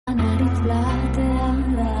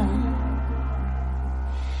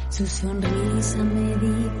Su sonrisa me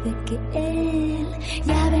dice que él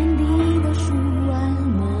ya ha vendido su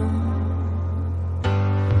alma.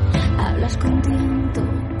 Hablas con tiento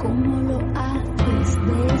como lo haces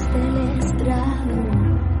desde el estrado.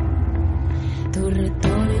 Tu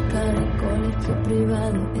retórica de colegio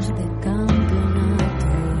privado es de campeonato.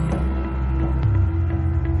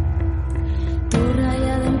 Tu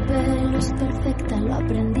raya del pelo es perfecta, lo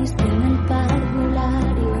aprendiste en el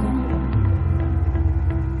parvulario.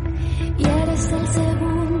 Y eres el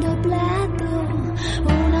segundo plato,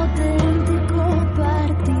 un auténtico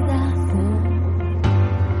partidazo.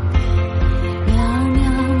 Miau,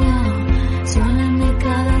 miau, miau, suena en mi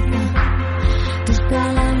cabeza. Tus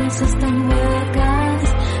palabras están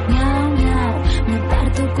huecas. Miau, miau, me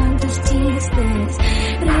parto con tus chistes.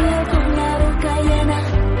 Río con la boca llena.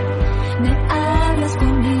 Me hablas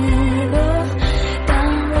con miedo.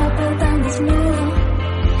 Tan guapo, tan desnudo,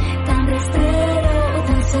 tan rastrero,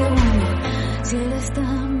 tan seguro. Si eres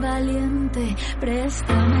tan valiente,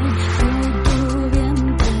 préstame tu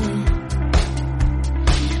vientre.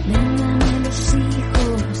 Véndame los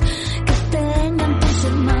hijos que tengan tus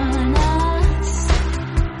hermanas.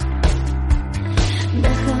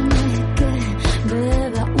 Déjame que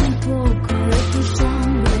beba un poco de tu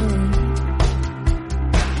sangre.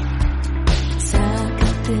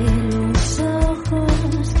 Sácate los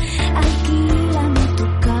ojos, alquílame tu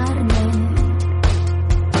carne.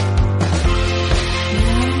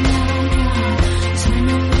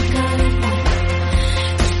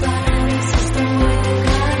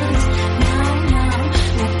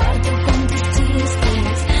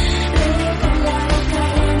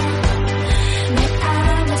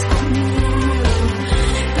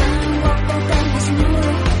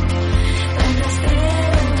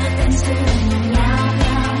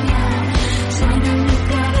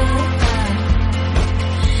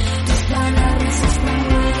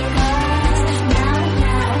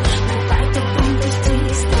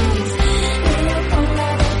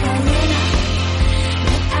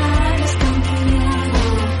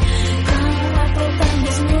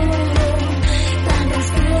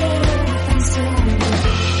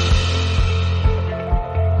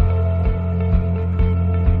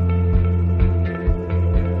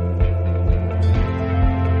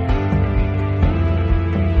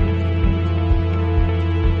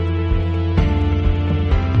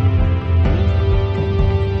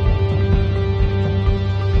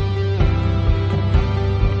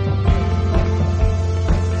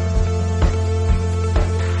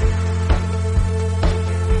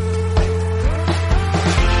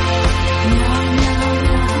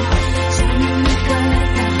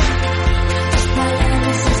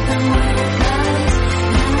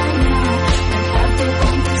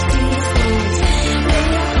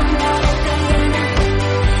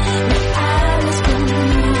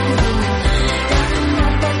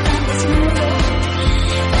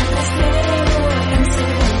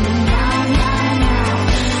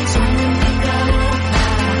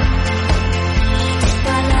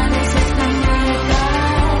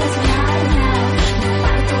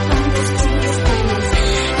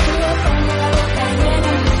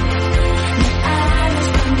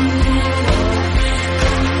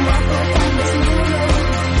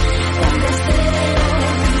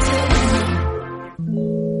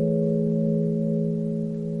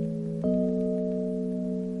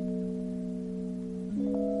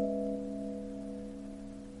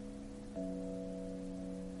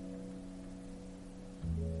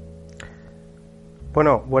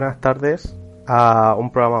 Bueno, buenas tardes a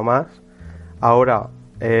un programa más. Ahora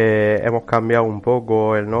hemos cambiado un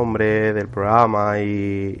poco el nombre del programa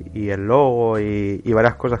y el logo y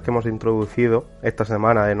varias cosas que hemos introducido esta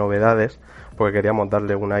semana de novedades, porque queríamos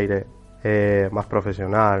darle un aire más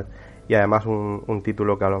profesional y además un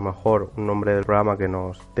título que a lo mejor, un nombre del programa que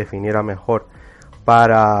nos definiera mejor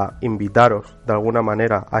para invitaros de alguna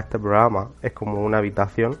manera a este programa. Es como una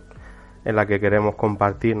habitación en la que queremos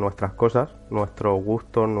compartir nuestras cosas, nuestros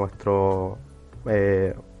gustos,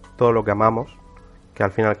 todo lo que amamos, que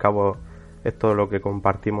al fin y al cabo es todo lo que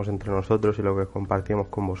compartimos entre nosotros y lo que compartimos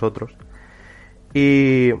con vosotros.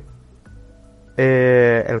 Y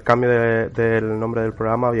el cambio del nombre del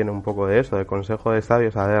programa viene un poco de eso, de Consejo de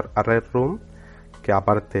Sabios a Red Room, que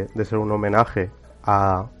aparte de ser un homenaje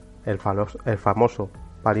a el famoso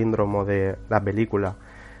palíndromo de la película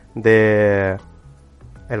de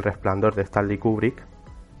El Resplandor de Stanley Kubrick,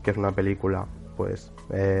 que es una película, pues,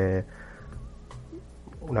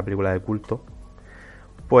 una película de culto,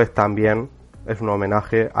 pues también es un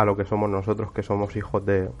homenaje a lo que somos nosotros, que somos hijos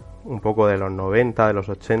de un poco de los 90, de los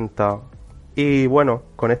 80. Y bueno,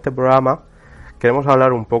 con este programa queremos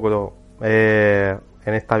hablar un poco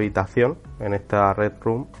en esta habitación, en esta Red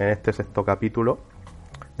Room, en este 6º capítulo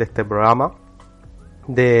de este programa,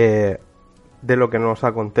 de lo que nos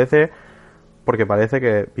acontece, porque parece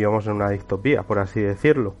que vivimos en una distopía, por así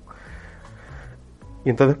decirlo. Y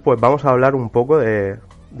entonces pues vamos a hablar un poco de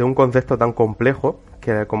un concepto tan complejo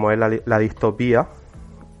que como es la distopía,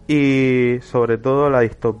 y sobre todo la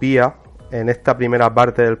distopía en esta primera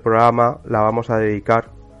parte del programa la vamos a dedicar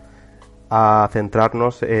a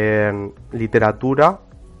centrarnos en literatura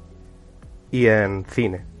y en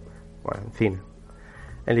cine. Bueno, en cine.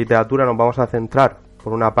 En literatura nos vamos a centrar,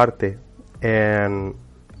 por una parte, en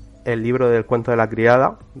el libro del cuento de la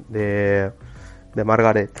criada de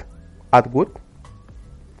Margaret Atwood.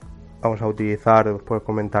 Vamos a utilizar, después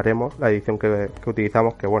comentaremos la edición que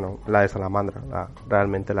utilizamos, que bueno, la de Salamandra,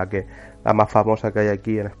 realmente la más famosa que hay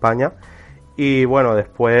aquí en España. Y bueno,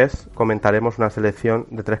 después comentaremos una selección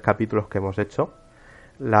de 3 capítulos que hemos hecho: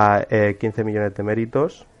 15 millones de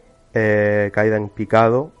méritos, Caída en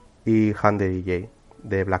picado y Hand de DJ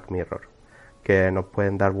de Black Mirror, que nos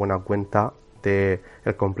pueden dar buena cuenta de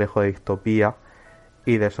el complejo de distopía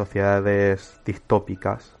y de sociedades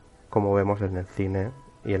distópicas como vemos en el cine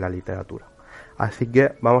y en la literatura. Así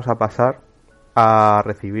que vamos a pasar a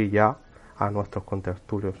recibir ya a nuestros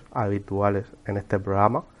contertulios habituales en este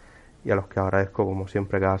programa, y a los que agradezco como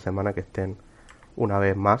siempre cada semana que estén una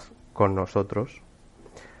vez más con nosotros.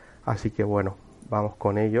 Así que bueno, vamos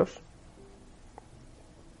con ellos.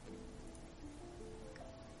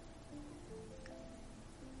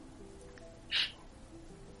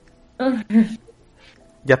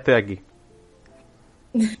 Ya estoy aquí.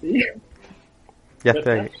 Ya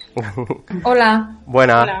estoy aquí. Hola.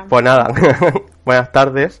 Buenas, Hola. Pues nada, buenas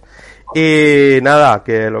tardes. Y nada,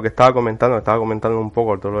 que lo que estaba comentando un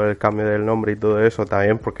poco todo lo del cambio del nombre y todo eso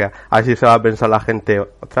también, porque así se va a pensar la gente,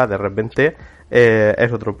 ostras, de repente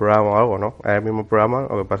es otro programa o algo, ¿no? Es el mismo programa,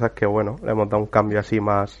 lo que pasa es que bueno, le hemos dado un cambio así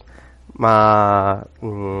más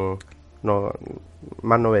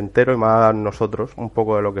noventero y más nosotros, un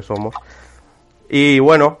poco de lo que somos. Y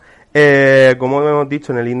bueno, como hemos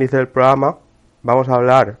dicho en el índice del programa, vamos a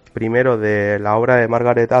hablar primero de la obra de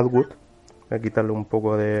Margaret Atwood. Voy a quitarle un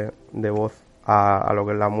poco de voz a lo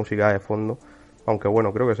que es la música de fondo, aunque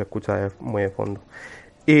bueno, creo que se escucha muy de fondo.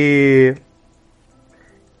 Y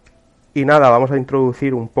nada, vamos a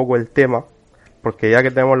introducir un poco el tema, porque ya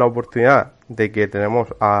que tenemos la oportunidad de que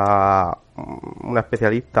tenemos a una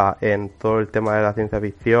especialista en todo el tema de la ciencia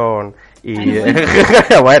ficción y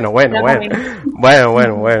bueno.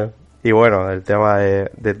 Y bueno, el tema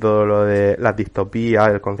de todo lo de las distopías,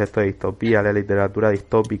 el concepto de distopía, la literatura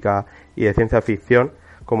distópica y de ciencia ficción,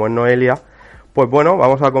 como es Noelia, pues bueno,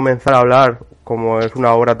 vamos a comenzar a hablar, como es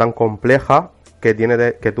una obra tan compleja, que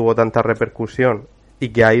tuvo tanta repercusión y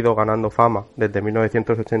que ha ido ganando fama desde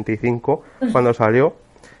 1985, cuando salió.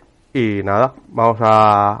 Y nada, vamos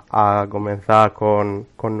a comenzar con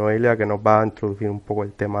Noelia, que nos va a introducir un poco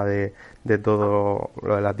el tema de todo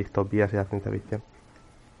lo de las distopías y la ciencia ficción.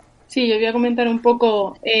 Sí, yo voy a comentar un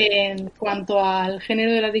poco en cuanto al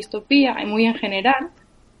género de la distopía, y muy en general,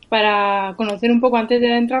 para conocer un poco, antes de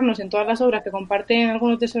adentrarnos en todas las obras que comparten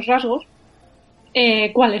algunos de esos rasgos,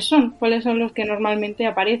 cuáles son los que normalmente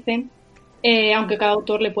aparecen, aunque cada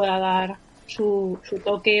autor le pueda dar su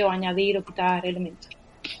toque o añadir o quitar elementos.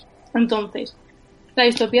 Entonces, la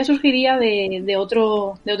distopía surgiría de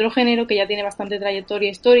otro género que ya tiene bastante trayectoria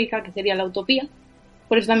histórica, que sería la utopía.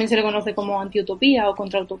 Por eso también se le conoce como antiutopía o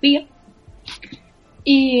contrautopía.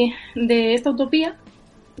 Y de esta utopía,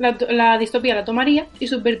 la distopía la tomaría y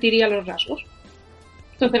subvertiría los rasgos.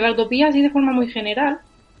 Entonces, la utopía, así de forma muy general,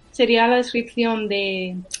 sería la descripción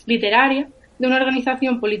literaria de una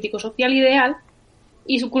organización político-social ideal,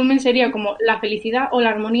 y su culmen sería como la felicidad o la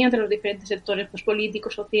armonía entre los diferentes sectores, pues político,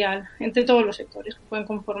 social, entre todos los sectores que pueden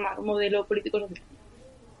conformar un modelo político-social.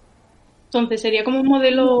 Entonces sería como un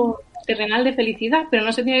modelo terrenal de felicidad, pero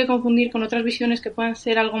no se tiene que confundir con otras visiones que puedan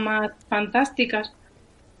ser algo más fantásticas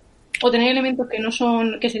o tener elementos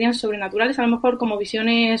que serían sobrenaturales, a lo mejor como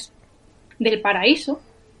visiones del paraíso,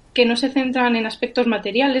 que no se centran en aspectos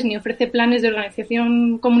materiales ni ofrece planes de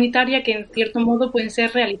organización comunitaria que en cierto modo pueden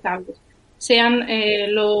ser realizables, sean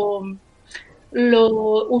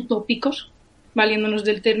lo utópicos, valiéndonos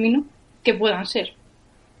del término, que puedan ser.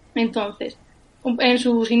 Entonces, en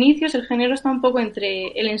sus inicios el género está un poco entre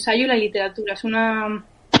el ensayo y la literatura. Son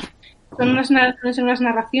unas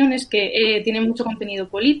narraciones que tienen mucho contenido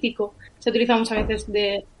político, se utiliza muchas veces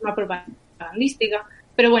de forma propagandística,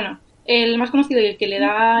 pero bueno, el más conocido y el que le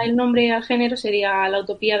da el nombre al género sería la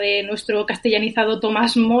utopía de nuestro castellanizado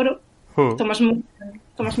Tomás Moro, Tomás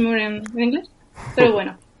More en inglés, pero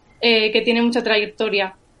bueno, que tiene mucha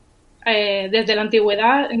trayectoria desde la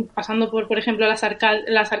antigüedad, pasando por ejemplo, las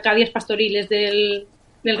Arcadias pastoriles del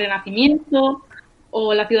Renacimiento,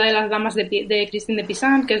 o la ciudad de las damas de Christine de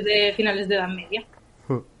Pizan, que es de finales de Edad Media.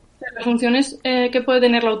 Las funciones que puede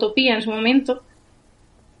tener la utopía en su momento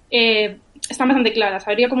están bastante claras.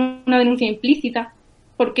 Habría como una denuncia implícita,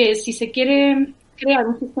 porque si se quiere crear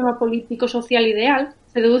un sistema político social ideal,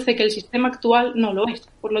 se deduce que el sistema actual no lo es.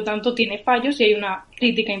 Por lo tanto, tiene fallos y hay una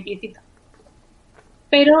crítica implícita.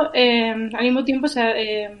 Pero al mismo tiempo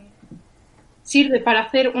sirve para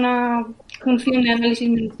hacer una función de análisis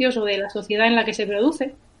minucioso de la sociedad en la que se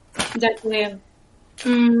produce, ya que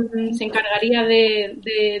se encargaría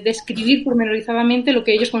de describir pormenorizadamente lo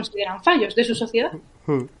que ellos consideran fallos de su sociedad.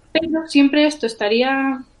 Pero siempre esto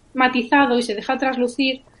estaría matizado y se deja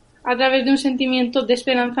traslucir a través de un sentimiento de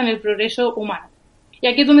esperanza en el progreso humano. Y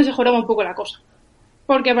aquí es donde se joroba un poco la cosa.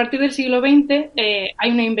 Porque a partir del siglo XX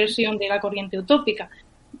hay una inversión de la corriente utópica.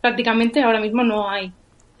 Prácticamente ahora mismo no hay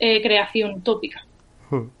creación utópica.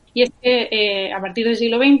 Y es que a partir del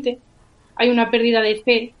siglo XX hay una pérdida de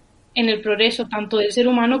fe en el progreso tanto del ser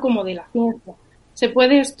humano como de la ciencia. Se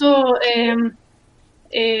puede esto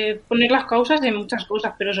poner las causas de muchas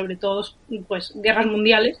cosas, pero sobre todo pues guerras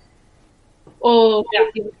mundiales o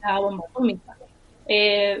creación de la bomba atómica.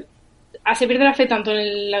 Se pierde la fe tanto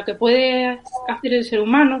en lo que puede hacer el ser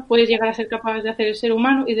humano, puede llegar a ser capaz de hacer el ser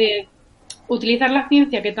humano y de utilizar la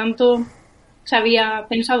ciencia que tanto se había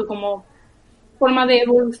pensado como forma de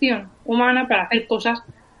evolución humana para hacer cosas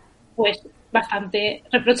pues bastante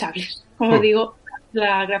reprochables, como digo,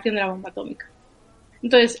 la creación de la bomba atómica.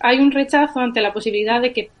 Entonces, hay un rechazo ante la posibilidad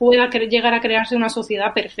de que pueda llegar a crearse una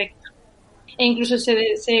sociedad perfecta. E incluso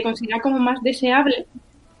se considera como más deseable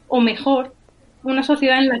o mejor una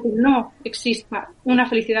sociedad en la que no exista una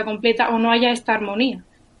felicidad completa o no haya esta armonía.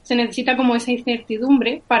 Se necesita como esa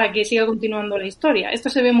incertidumbre para que siga continuando la historia. Esto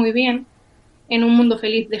se ve muy bien en Un mundo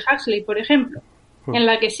feliz de Huxley, por ejemplo, en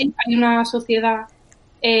la que sí hay una sociedad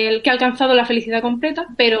que ha alcanzado la felicidad completa,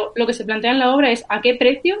 pero lo que se plantea en la obra es a qué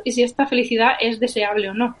precio y si esta felicidad es deseable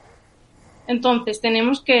o no. Entonces,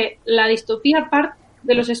 tenemos que la distopía parte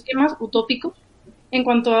de los esquemas utópicos en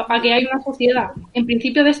cuanto a que hay una sociedad en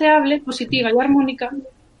principio deseable, positiva y armónica,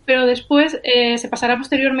 pero después se pasará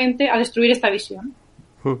posteriormente a destruir esta visión.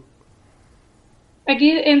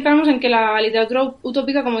 Aquí entramos en que la literatura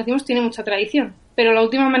utópica, como decimos, tiene mucha tradición, pero la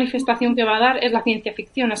última manifestación que va a dar es la ciencia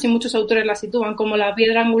ficción. Así muchos autores la sitúan como la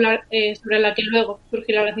piedra angular sobre la que luego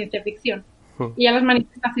surgirá la ciencia ficción. Y ya las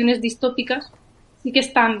manifestaciones distópicas sí que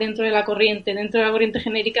están dentro de la corriente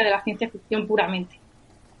genérica de la ciencia ficción puramente.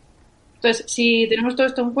 Entonces, si tenemos todo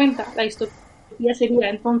esto en cuenta, la distopía sería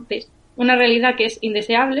entonces una realidad que es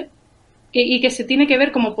indeseable y que se tiene que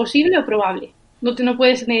ver como posible o probable. No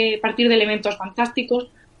puedes partir de elementos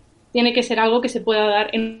fantásticos, tiene que ser algo que se pueda dar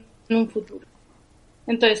en un futuro.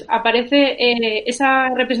 Entonces, aparece esa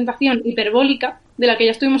representación hiperbólica de la que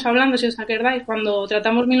ya estuvimos hablando, si os acordáis, cuando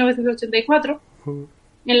tratamos 1984,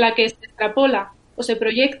 en la que se extrapola o se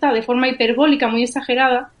proyecta de forma hiperbólica, muy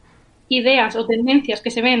exagerada, ideas o tendencias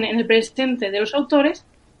que se ven en el presente de los autores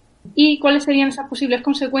y cuáles serían esas posibles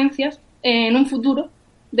consecuencias en un futuro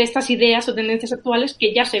de estas ideas o tendencias actuales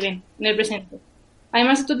que ya se ven en el presente.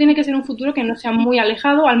 Además, esto tiene que ser un futuro que no sea muy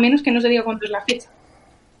alejado, al menos que no se diga cuándo es la fecha.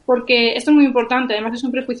 Porque esto es muy importante, además es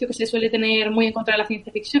un prejuicio que se suele tener muy en contra de la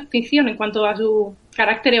ciencia ficción en cuanto a su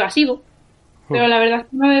carácter evasivo. Pero la verdad es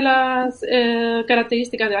que una de las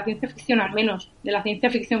características de la ciencia ficción, al menos de la ciencia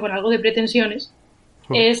ficción con algo de pretensiones,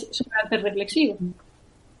 es su carácter reflexivo.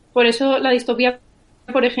 Por eso la distopía,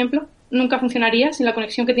 por ejemplo, nunca funcionaría sin la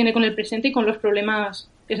conexión que tiene con el presente y con los problemas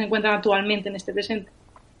que se encuentran actualmente en este presente.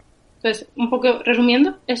 Entonces, un poco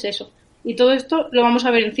resumiendo, es eso. Y todo esto lo vamos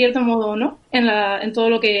a ver en cierto modo o no en todo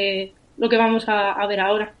lo que vamos a ver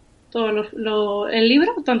ahora. Todo el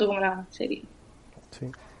libro, tanto como la serie. Sí,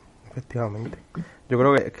 efectivamente. Yo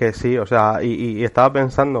creo que sí, o sea, y estaba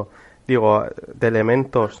pensando, digo, de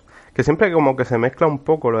elementos que siempre como que se mezcla un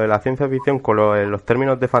poco lo de la ciencia ficción con los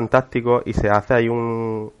términos de fantástico y se hace ahí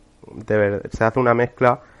se hace una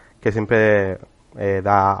mezcla que siempre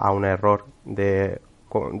da a un error de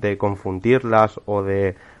confundirlas o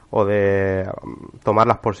de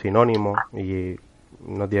tomarlas por sinónimo y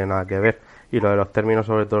no tiene nada que ver. Y lo de los términos,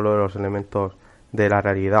 sobre todo lo de los elementos de la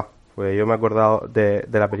realidad. Pues yo me he acordado de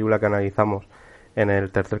la película que analizamos en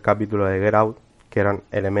el tercer capítulo de Get Out, que eran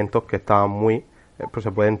elementos que estaban muy... pues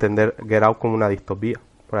se puede entender Get Out como una distopía,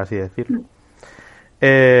 por así decirlo.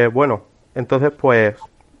 Bueno, entonces pues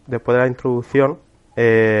después de la introducción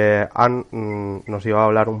nos iba a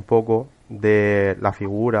hablar un poco de la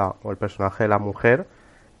figura o el personaje de la mujer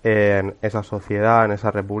en esa sociedad, en esa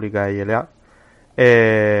república de Yelea,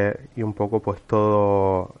 y un poco pues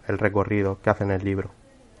todo el recorrido que hace en el libro.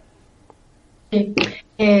 Sí.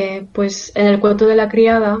 Pues en el cuento de la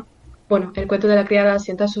criada, bueno, el cuento de la criada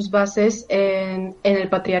sienta sus bases en el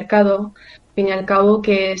patriarcado, al fin y al cabo,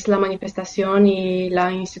 que es la manifestación y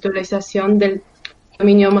la institucionalización del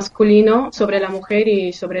dominio masculino sobre la mujer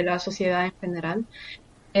y sobre la sociedad en general.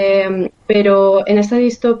 Pero en esta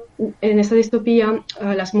distopía,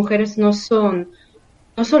 las mujeres no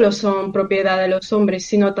solo son propiedad de los hombres,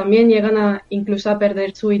 sino también llegan a incluso a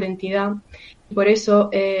perder su identidad. Y por eso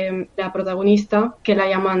la protagonista, que la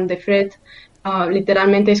llaman de Fred,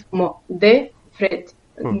 literalmente es como de Fred,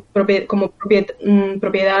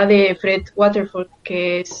 propiedad de Fred Waterford,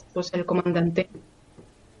 que es pues el comandante.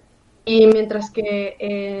 Y mientras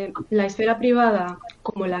que la esfera privada,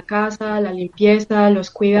 como la casa, la limpieza, los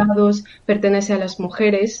cuidados, pertenece a las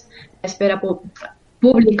mujeres, la esfera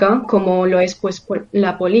pública, como lo es pues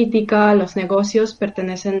la política, los negocios,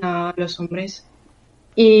 pertenecen a los hombres.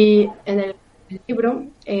 Y en el libro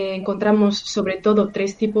encontramos sobre todo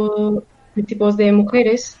tres tipos de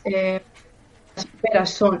mujeres. Las primeras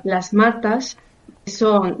son las martas, que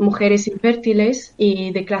son mujeres infértiles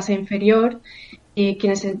y de clase inferior, y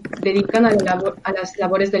quienes se dedican a las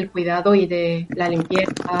labores del cuidado y de la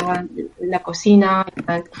limpieza, la cocina y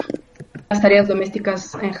tal, las tareas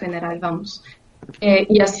domésticas en general, vamos.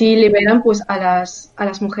 Y así liberan pues a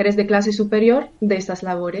las mujeres de clase superior de estas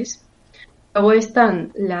labores. Luego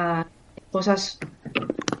están las esposas,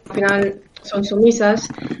 al final son sumisas,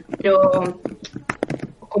 pero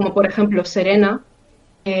como por ejemplo Serena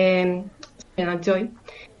Joy,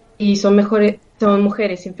 y son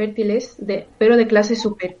mujeres infértiles, pero de clase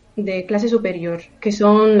superior, que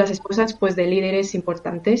son las esposas pues de líderes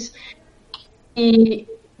importantes. Y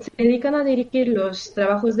se dedican a dirigir los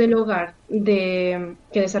trabajos del hogar que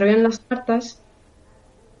desarrollan las cartas,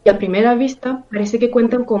 y a primera vista parece que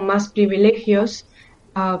cuentan con más privilegios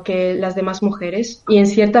que las demás mujeres, y en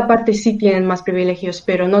cierta parte sí tienen más privilegios,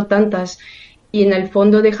 pero no tantas, y en el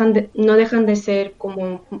fondo no dejan de ser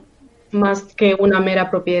como más que una mera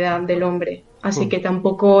propiedad del hombre, así que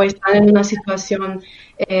tampoco están en una situación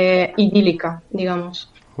idílica,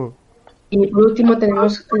 digamos. Y por último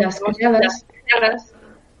tenemos las criadas,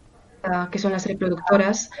 que son las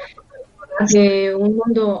reproductoras, de un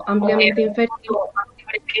mundo ampliamente infértil.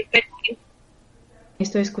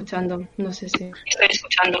 Estoy escuchando, no sé si. No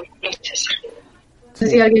sé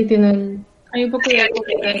si alguien tiene el. Hay un poco de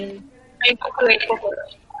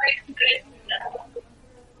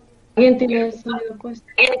 ¿Alguien tiene el sonido puesto?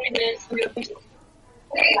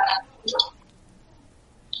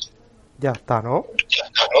 Ya está, ¿no?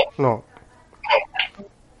 No.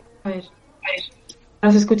 A ver.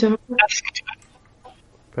 ¿Ahora se escucha mejor?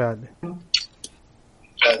 Espérate.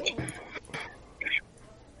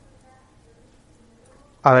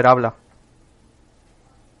 A ver, habla.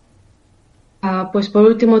 Pues por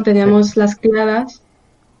último tenemos las criadas.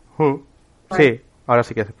 Sí, ahora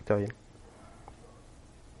sí que se escucha bien.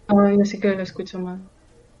 Ay, no sé qué lo escucho mal.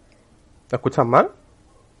 ¿Lo escuchas mal?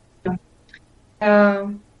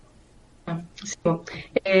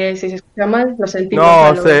 Si se escucha mal, lo sentimos.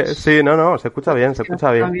 No, sí, no, se escucha bien, se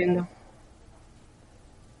escucha bien. Viendo.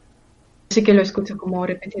 Sí que lo escucho como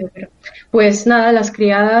repetido, pero pues nada, las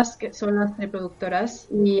criadas, que son las reproductoras,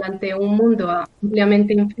 y ante un mundo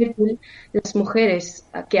ampliamente infértil, las mujeres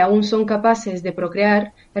que aún son capaces de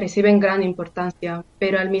procrear reciben gran importancia,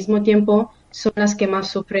 pero al mismo tiempo son las que más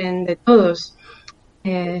sufren de todos.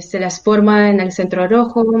 Se las forma en el centro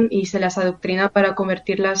rojo y se las adoctrina para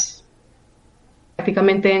convertirlas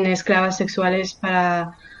prácticamente en esclavas sexuales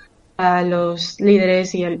para los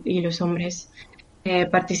líderes y los hombres.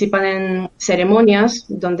 Participan en ceremonias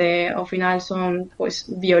donde al final son pues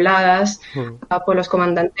violadas por los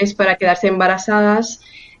comandantes para quedarse embarazadas,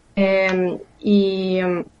 y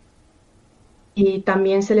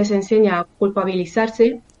también se les enseña a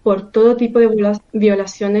culpabilizarse por todo tipo de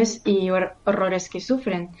violaciones y horrores que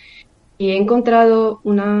sufren. Y he encontrado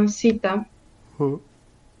una cita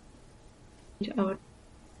ahora,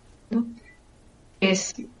 ¿no?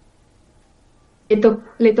 Es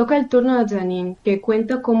Le toca el turno a Janine, que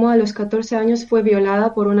cuenta cómo a los 14 años fue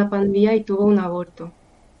violada por una pandilla y tuvo un aborto.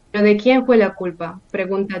 ¿Pero de quién fue la culpa?,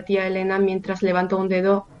 pregunta tía Elena mientras levanta un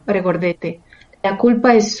dedo regordete. La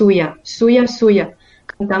culpa es suya, suya, suya,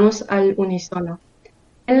 cantamos al unísono.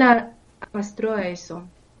 ¿Quién la arrastró a eso?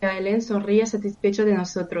 Tía Elena sonríe satisfecho de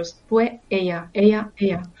nosotros. Fue ella, ella,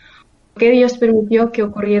 ella. ¿Por qué Dios permitió que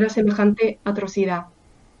ocurriera semejante atrocidad?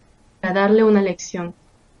 Para darle una lección.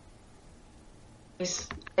 Pues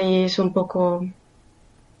ahí es un poco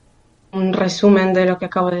un resumen de lo que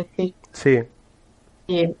acabo de decir. Sí.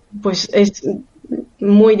 Y pues es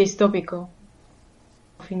muy distópico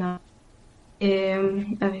al final.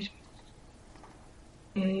 A ver.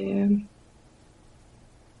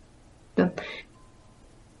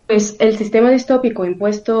 Pues el sistema distópico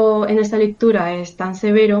impuesto en esta lectura es tan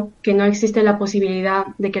severo que no existe la posibilidad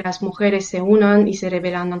de que las mujeres se unan y se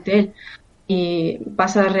rebelan ante él. Y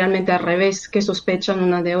pasa realmente al revés, que sospechan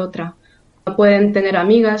una de otra. No pueden tener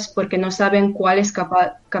amigas porque no saben cuál es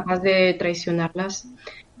capaz de traicionarlas.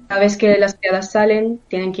 Cada vez que las criadas salen,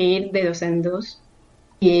 tienen que ir de dos en dos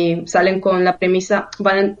y salen con la premisa,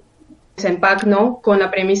 van en pack, ¿no? Con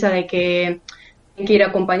la premisa de que tienen que ir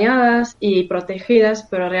acompañadas y protegidas,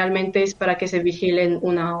 pero realmente es para que se vigilen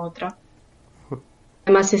una a otra.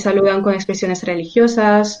 Además se saludan con expresiones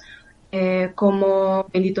religiosas, como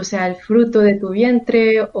bendito sea el fruto de tu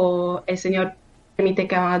vientre o el Señor permite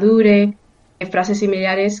que madure, frases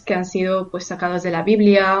similares que han sido pues sacadas de la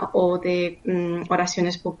Biblia o de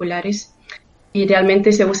oraciones populares. Y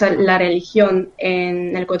realmente se usa la religión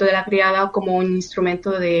en el cuento de la criada como un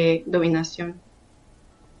instrumento de dominación.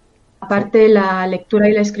 Aparte, la lectura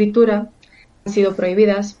y la escritura han sido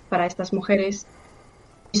prohibidas para estas mujeres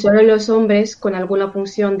y solo los hombres con alguna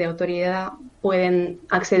función de autoridad pueden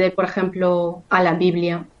acceder, por ejemplo, a la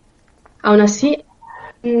Biblia. Aún así,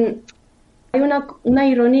 hay una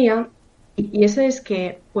ironía y eso es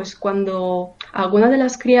que pues cuando algunas de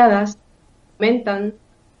las criadas comentan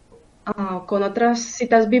con otras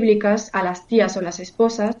citas bíblicas a las tías o las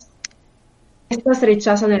esposas, estas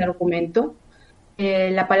rechazan el argumento.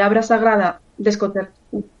 La palabra sagrada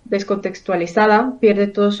descontextualizada pierde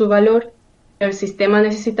todo su valor, pero el sistema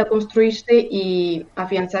necesita construirse y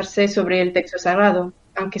afianzarse sobre el texto sagrado,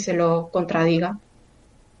 aunque se lo contradiga.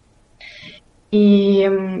 Y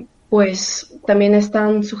pues también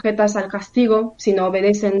están sujetas al castigo si no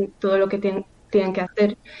obedecen todo lo que tienen que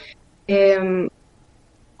hacer.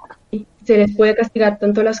 Y se les puede castigar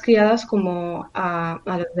tanto a las criadas como a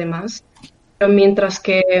los demás. Pero mientras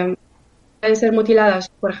que pueden ser mutiladas,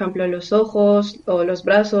 por ejemplo, los ojos o los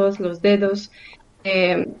brazos, los dedos,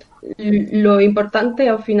 lo importante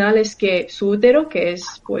al final es que su útero, que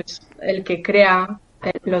es pues el que crea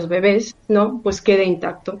los bebés, ¿no? Pues quede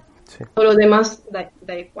intacto. Sí. Todo lo demás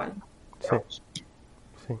da igual. Sí,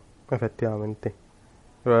 sí, efectivamente.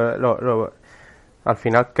 Al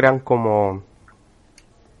final crean como...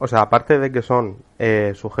 O sea, aparte de que son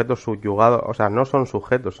sujetos subyugados, o sea, no son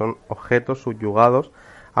sujetos, son objetos subyugados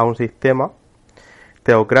a un sistema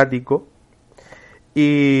teocrático.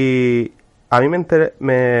 Y a mí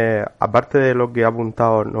aparte de lo que ha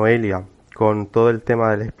apuntado Noelia, con todo el tema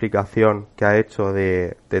de la explicación que ha hecho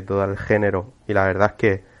de todo el género, y la verdad es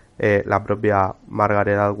que la propia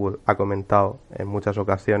Margaret Atwood ha comentado en muchas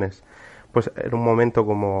ocasiones, pues en un momento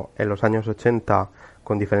como en los años 80,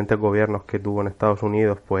 con diferentes gobiernos que tuvo en Estados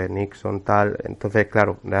Unidos, pues Nixon, tal, entonces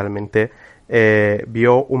claro, realmente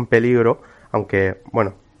vio un peligro, aunque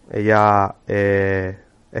bueno, ella es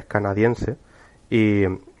canadiense y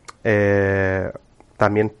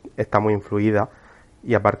también está muy influida,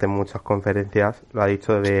 y aparte en muchas conferencias lo ha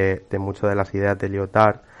dicho de muchas de las ideas de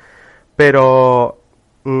Lyotard, pero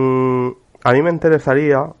a mí me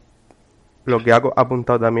interesaría lo que ha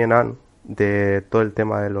apuntado también Anne, de todo el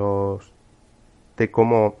tema de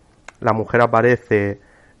cómo la mujer aparece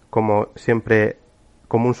como siempre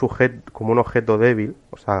como un sujeto, como un objeto débil,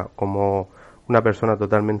 o sea, como una persona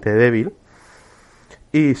totalmente débil,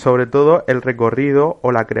 y sobre todo el recorrido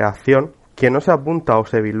o la creación que no se apunta o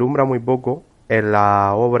se vislumbra muy poco en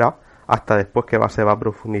la obra hasta después que se va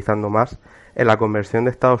profundizando más en la conversión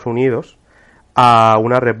de Estados Unidos a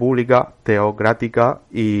una república teocrática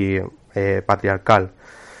y patriarcal,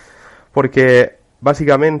 porque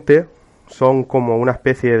básicamente son como una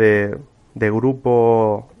especie de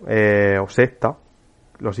grupo o secta,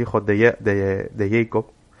 los hijos de Jacob,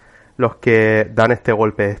 los que dan este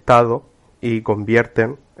golpe de estado y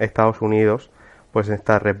convierten Estados Unidos pues en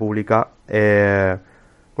esta república,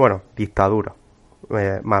 dictadura,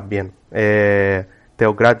 más bien,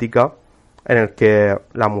 teocrática, en el que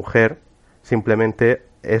la mujer simplemente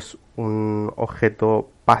es un objeto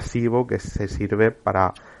pasivo que se sirve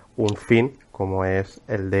para un fin, como es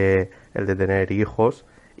el de tener hijos,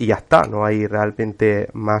 y ya está, no hay realmente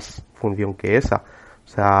más función que esa. O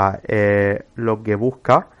sea, lo que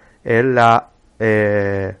busca es la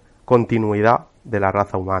continuidad de la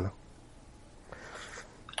raza humana.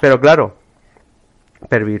 Pero claro,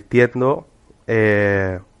 pervirtiendo,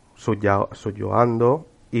 subyugando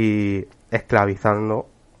y esclavizando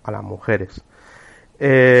a las mujeres.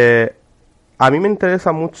 A mí me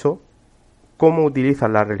interesa mucho cómo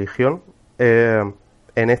utilizan la religión en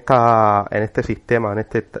este sistema, en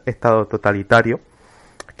este estado totalitario,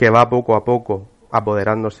 que va poco a poco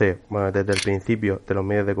apoderándose, bueno, desde el principio de los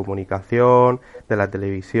medios de comunicación, de la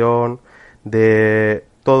televisión, de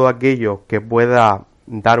todo aquello que pueda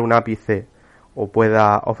dar un ápice o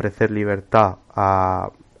pueda ofrecer libertad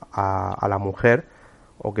a la mujer,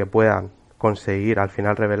 o que puedan conseguir al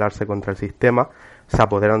final rebelarse contra el sistema, se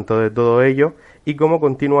apoderan de todo ello, y como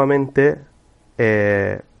continuamente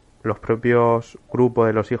los propios grupos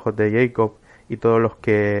de los hijos de Jacob y todos los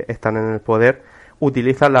que están en el poder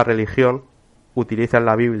utilizan la religión, utilizan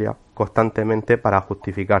la Biblia constantemente para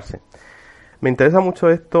justificarse. Me interesa mucho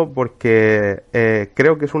esto porque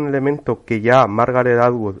creo que es un elemento que ya Margaret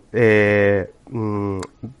Atwood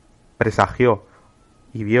presagió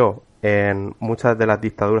y vio en muchas de las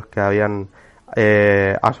dictaduras que habían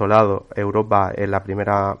asolado Europa en la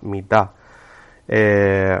primera mitad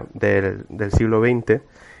del siglo XX,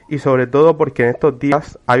 y sobre todo porque en estos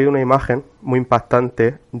días ha habido una imagen muy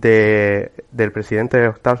impactante del presidente de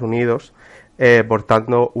los Estados Unidos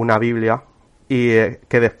portando una Biblia, y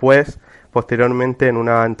que después, posteriormente, en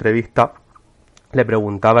una entrevista le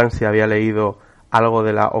preguntaban si había leído algo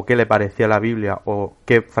o qué le parecía la Biblia o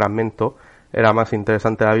qué fragmento era más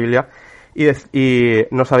interesante de la Biblia, y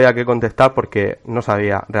no sabía qué contestar porque no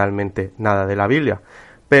sabía realmente nada de la Biblia.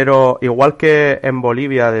 Pero igual que en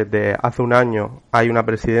Bolivia desde hace un año hay una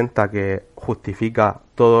presidenta que justifica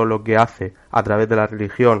todo lo que hace a través de la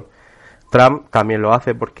religión, Trump también lo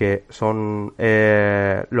hace porque son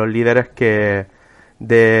los líderes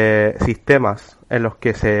de sistemas en los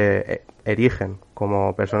que se erigen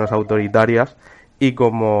como personas autoritarias, y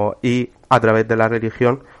a través de la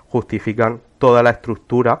religión justifican toda la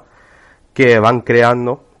estructura que van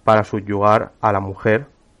creando para subyugar a la mujer.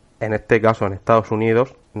 En este caso, en Estados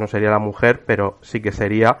Unidos, no sería la mujer, pero sí que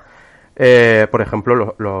sería, por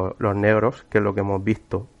ejemplo, los negros, que es lo que hemos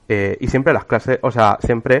visto. Y siempre las clases, o sea,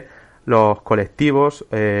 siempre los colectivos,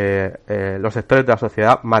 los sectores de la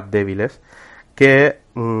sociedad más débiles, que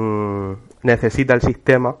necesita el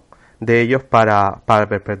sistema de ellos para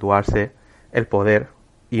perpetuarse el poder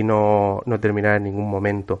y no terminar en ningún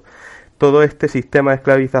momento. Todo este sistema de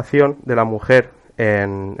esclavización de la mujer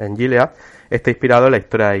en Gilead está inspirado en la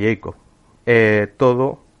historia de Jacob.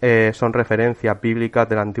 Todo son referencias bíblicas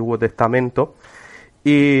del Antiguo Testamento,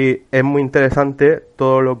 y es muy interesante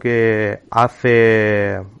todo lo que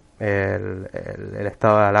hace el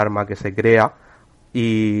estado de alarma que se crea,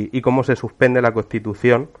 y cómo se suspende la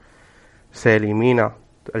Constitución, se elimina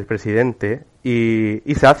el presidente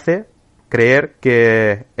y se hace creer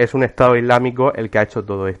que es un Estado islámico el que ha hecho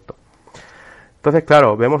todo esto. Entonces,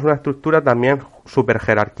 claro, vemos una estructura también súper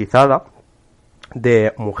jerarquizada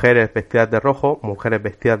de mujeres vestidas de rojo, mujeres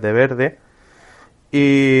vestidas de verde,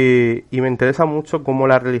 y me interesa mucho cómo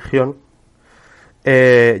la religión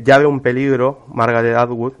ya ve un peligro, Margaret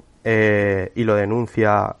Atwood, y lo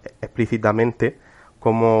denuncia explícitamente,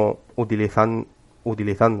 como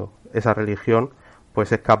utilizando esa religión,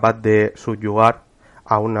 pues es capaz de subyugar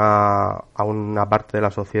a una parte de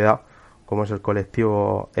la sociedad, como es el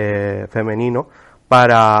colectivo femenino,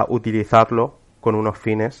 para utilizarlo con unos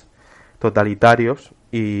fines totalitarios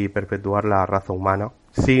y perpetuar la raza humana,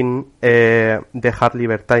 sin dejar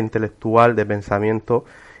libertad intelectual de pensamiento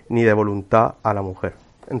ni de voluntad a la mujer.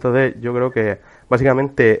 Entonces yo creo que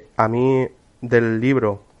básicamente a mí del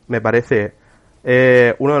libro me parece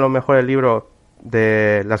uno de los mejores libros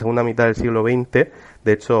de la segunda mitad del siglo XX.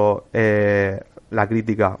 De hecho, la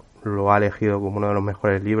crítica lo ha elegido como uno de los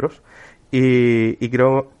mejores libros, y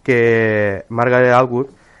creo que Margaret Atwood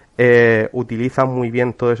utiliza muy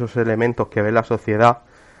bien todos esos elementos que ve la sociedad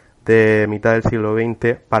de mitad del siglo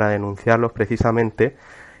XX para denunciarlos precisamente,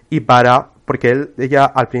 y porque ella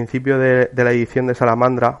al principio de la edición de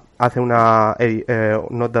Salamandra hace una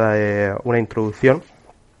nota de una introducción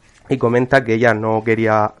y comenta que ella no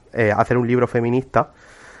quería hacer un libro feminista,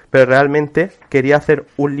 pero realmente quería hacer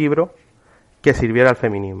un libro que sirviera al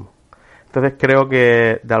feminismo. Entonces creo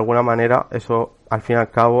que de alguna manera eso al fin y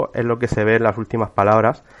al cabo es lo que se ve en las últimas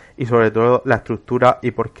palabras, y sobre todo la estructura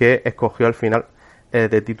y por qué escogió al final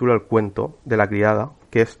de título el cuento de la criada,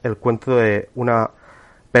 que es el cuento de una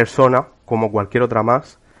persona como cualquier otra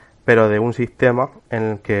más, pero de un sistema en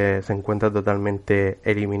el que se encuentra totalmente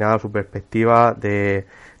eliminada su perspectiva de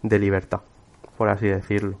libertad, por así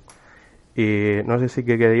decirlo. Y no sé si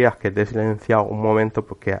que querías que te he silenciado un momento,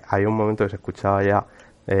 porque hay un momento que se escuchaba ya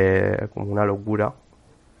como una locura.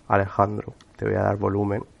 Alejandro, te voy a dar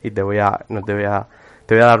volumen y te voy a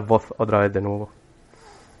dar voz otra vez de nuevo.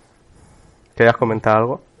 ¿Querías comentar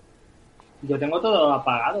algo? Yo tengo todo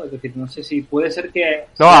apagado, es decir, no sé si puede ser que...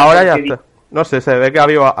 No, ahora ya está. No sé, se ve que ha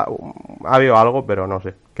habido algo, pero no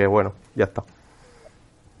sé. Que bueno, ya está.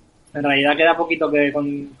 En realidad queda poquito que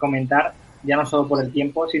comentar. ya no solo por el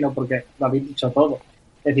tiempo, sino porque lo habéis dicho todo.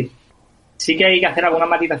 Es decir, sí que hay que hacer algunas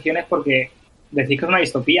matizaciones porque decís que es una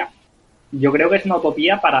distopía. Yo creo que es una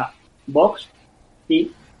utopía para Vox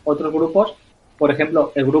y otros grupos, por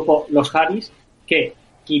ejemplo, el grupo Los Harris, que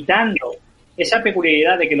quitando esa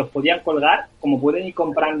peculiaridad de que los podían colgar, como pueden ir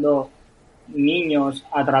comprando niños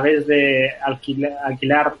a través de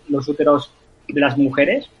alquilar los úteros de las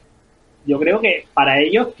mujeres, yo creo que para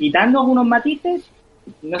ellos, quitando algunos matices,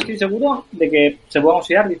 no estoy seguro de que se puedan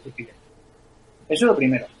considerar discutibles. Eso es lo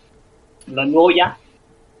primero. Luego ya,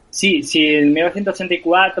 sí, si en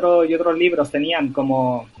 1984 y otros libros tenían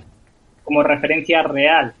como referencia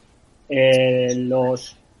real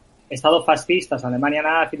los estados fascistas, Alemania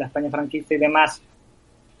nazi, la España franquista y demás,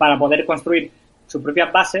 para poder construir sus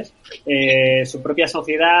propias bases, su propia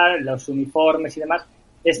sociedad, los uniformes y demás,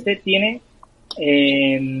 este tiene,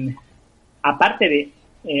 aparte de,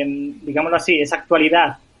 digámoslo así, esa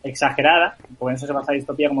actualidad exagerada, porque en eso se basa la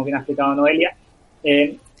distopía, como bien ha explicado Noelia,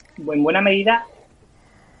 en buena medida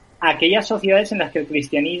aquellas sociedades en las que el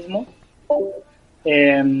cristianismo,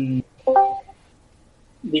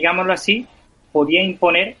 digámoslo así, podía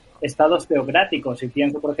imponer estados teocráticos. Y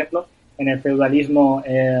pienso, por ejemplo, en el feudalismo,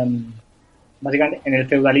 básicamente en el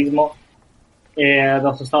feudalismo de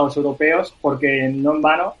los estados europeos, porque no en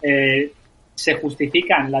vano se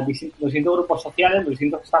justifican los distintos grupos sociales, los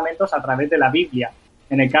distintos estamentos a través de la Biblia.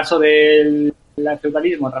 En el caso del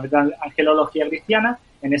feudalismo, a través de la angelología cristiana,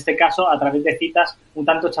 en este caso a través de citas un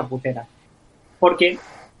tanto chapuceras. Porque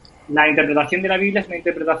la interpretación de la Biblia es una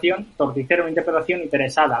interpretación torticera, una interpretación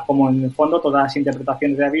interesada, como en el fondo todas las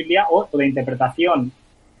interpretaciones de la Biblia, o toda interpretación,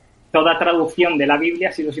 toda traducción de la Biblia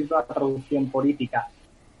ha sido siempre una traducción política.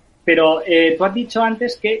 Pero tú has dicho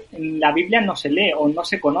antes que la Biblia no se lee o no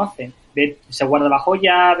se conoce, se guarda bajo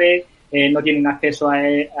llave, no tienen acceso a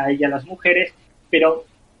ella las mujeres,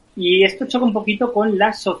 y esto choca un poquito con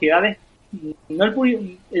las sociedades, no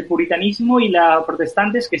el puritanismo y los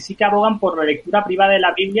protestantes, que sí que abogan por la lectura privada de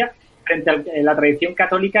la Biblia frente a la tradición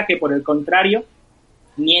católica, que por el contrario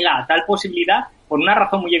niega tal posibilidad por una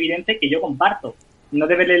razón muy evidente que yo comparto. No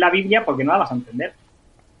debes leer la Biblia porque no la vas a entender.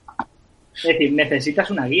 Es decir, necesitas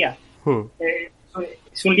una guía.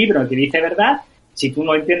 Es un libro que dice verdad. Si tú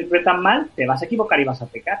no lo interpretas mal, te vas a equivocar y vas a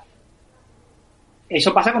pecar.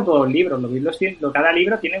 Eso pasa con todos los libros. Cada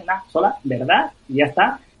libro tiene una sola verdad y ya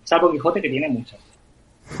está, salvo Quijote, que tiene muchas.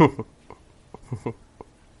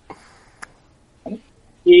 ¿Vale?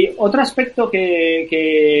 Y otro aspecto que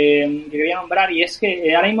quería nombrar, y es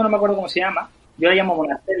que ahora mismo no me acuerdo cómo se llama, yo la llamo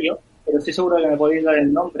monasterio, pero estoy seguro de que me podéis dar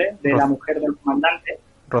el nombre de la mujer del comandante.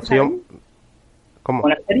 Rocío. ¿Cómo?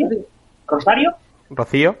 ¿Monasterio? ¿Rosario?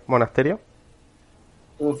 ¿Rocío? ¿Monasterio?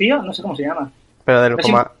 ¿Rocío? No sé cómo se llama. Pero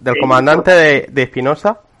del comandante de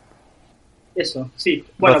Espinosa. Eso, sí.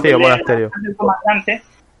 Bueno, Rocío, monasterio. El comandante,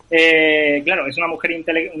 claro, es una mujer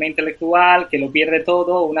una intelectual que lo pierde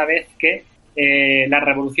todo una vez que la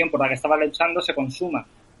revolución por la que estaba luchando se consuma.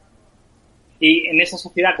 Y en esa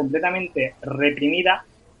sociedad completamente reprimida,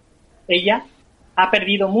 ella ha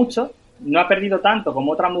perdido mucho, no ha perdido tanto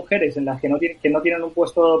como otras mujeres en las que no tienen un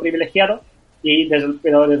puesto privilegiado,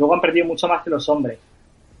 pero desde luego han perdido mucho más que los hombres.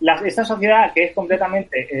 Esta sociedad que es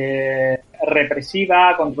completamente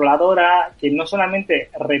represiva, controladora, que no solamente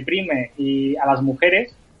reprime a las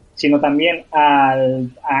mujeres, sino también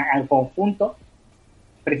al conjunto,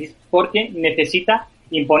 porque necesita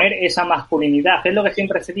imponer esa masculinidad. Es lo que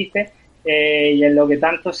siempre se dice y en lo que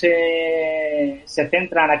tanto se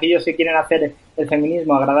centran aquellos que quieren hacer el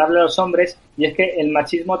feminismo agradable a los hombres, y es que el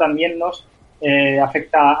machismo también nos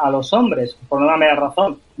afecta a los hombres, por una mera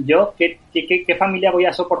razón. Yo, ¿qué familia voy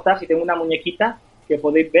a soportar si tengo una muñequita que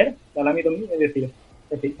podéis ver al lado mío? Es decir,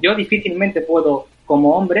 yo difícilmente puedo,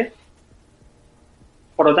 como hombre,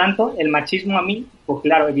 por lo tanto, el machismo a mí, pues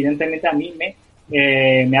claro, evidentemente a mí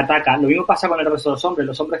me ataca. Lo mismo pasa con el resto de los hombres.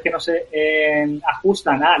 Los hombres que no se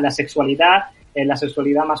ajustan a la sexualidad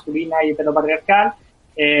masculina y heteropatriarcal,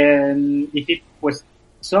 pues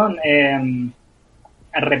son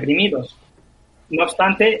reprimidos. No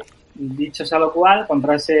obstante, dicho sea lo cual,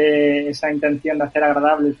 contra esa intención de hacer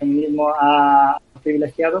agradable el feminismo a los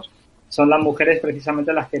privilegiados, son las mujeres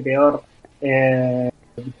precisamente las que peor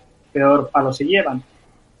palo se llevan.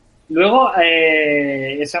 Luego,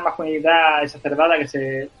 esa masculinidad exacerbada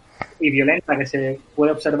y violenta que se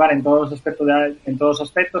puede observar en todos los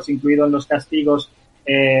aspectos, incluidos los castigos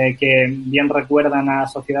que bien recuerdan a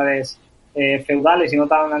sociedades feudales y no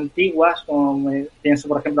tan antiguas, como pienso,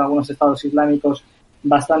 por ejemplo, en algunos estados islámicos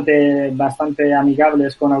bastante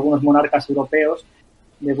amigables con algunos monarcas europeos,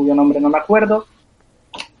 de cuyo nombre no me acuerdo.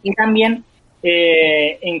 Y también,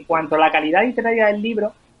 en cuanto a la calidad literaria del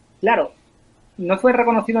libro, claro, no fue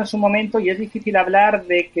reconocido en su momento y es difícil hablar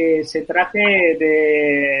de que se trate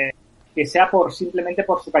de que sea simplemente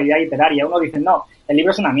por su calidad literaria. Uno dice, no, el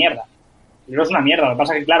libro es una mierda. El libro es una mierda. Lo que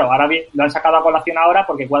pasa es que, claro, ahora lo han sacado a colación ahora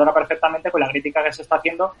porque cuadra perfectamente con la crítica que se está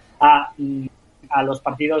haciendo a los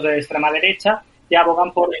partidos de extrema derecha que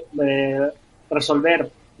abogan por resolver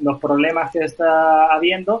los problemas que está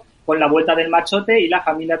habiendo con la vuelta del machote y la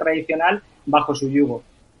familia tradicional bajo su yugo.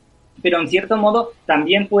 Pero en cierto modo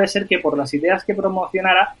también puede ser que por las ideas que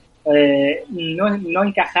promocionara no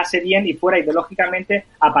encajase bien y fuera ideológicamente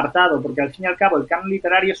apartado, porque al fin y al cabo el canon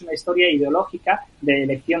literario es una historia ideológica de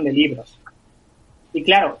elección de libros. Y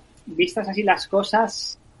claro, vistas así las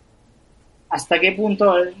cosas, ¿hasta qué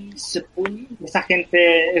punto esa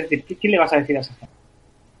gente, es decir, qué le vas a decir a esa gente?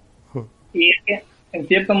 Y es que, en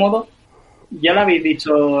cierto modo, ya lo habéis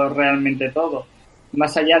dicho realmente todo.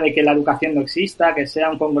 Más allá de que la educación no exista, que sea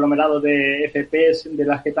un conglomerado de FPs de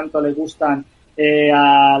las que tanto le gustan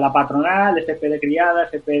a la patronal, FP de criada,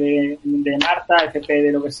 FP de Marta, FP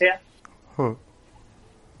de lo que sea.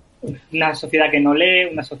 Una sociedad que no lee,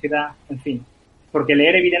 una sociedad, en fin. Porque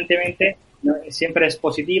leer, evidentemente, siempre es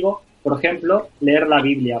positivo. Por ejemplo, leer la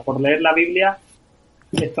Biblia. Por leer la Biblia,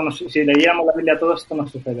 si leyéramos la Biblia todos, esto no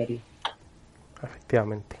sucedería.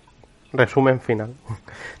 Efectivamente. Resumen final.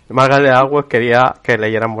 Margaret Atwood quería que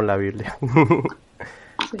leyéramos la Biblia.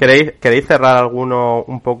 Sí. ¿Queréis cerrar alguno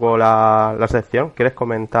un poco la sección? ¿Queréis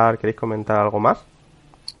comentar algo más?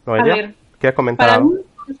 ¿Noelia? A ver, ¿Quieres comentar para algo?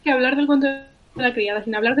 mí es que hablar del cuento de la criada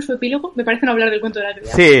sin hablar de su epílogo me parece no hablar del cuento de la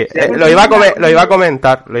criada. Sí, lo iba a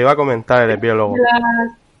comentar el epílogo.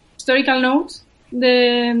 Las historical notes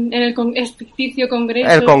en el ficticio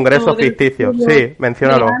congreso. El congreso ficticio, sí,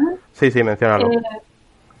 menciónalo. Sí, menciónalo.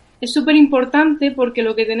 Es súper importante porque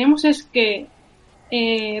lo que tenemos es que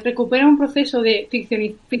recupera un proceso de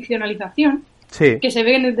ficcionalización, sí, que se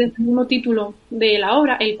ve desde el mismo título de la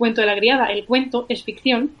obra, el cuento de la criada. El cuento es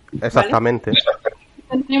ficción. Exactamente.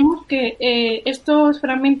 ¿Vale? Tenemos que estos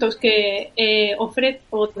fragmentos que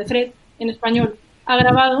de Fred en español ha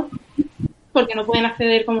grabado, porque no pueden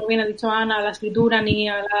acceder, como bien ha dicho Ana, a la escritura ni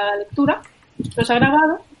a la lectura, los ha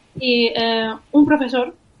grabado y un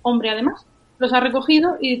profesor, hombre además, los ha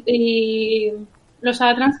recogido y los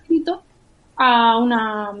ha transcrito a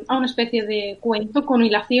una especie de cuento con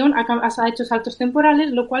hilación, ha hecho saltos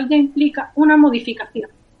temporales, lo cual ya implica una modificación.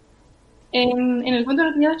 En el cuento de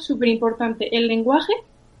la criada es súper importante el lenguaje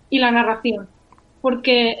y la narración,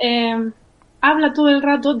 porque habla todo el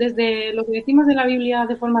rato desde lo que decimos de la Biblia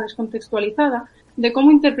de forma descontextualizada, de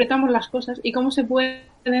cómo interpretamos las cosas y cómo se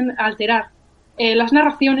pueden alterar las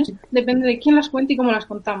narraciones, depende de quién las cuenta y cómo las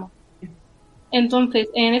contamos. Entonces,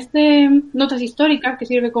 en notas históricas, que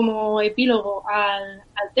sirve como epílogo al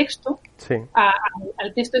texto, sí,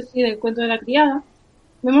 al texto del cuento de la criada,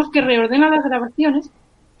 vemos que reordena las grabaciones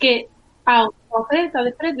que a Fred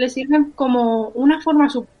le sirven como una forma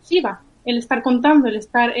subversiva. El estar contando,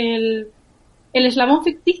 el eslabón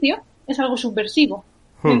ficticio es algo subversivo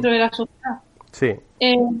dentro de la sociedad. Sí.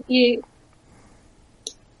 Y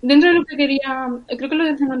dentro de lo que quería, creo que lo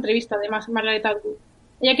decía en una entrevista además, Margaret Atwood,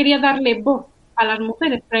 ella quería darle voz a las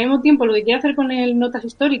mujeres, pero al mismo tiempo lo que quiere hacer con el notas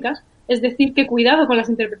históricas es decir que cuidado con las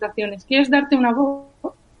interpretaciones. Quieres darte una voz,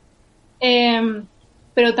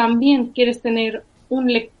 pero también quieres tener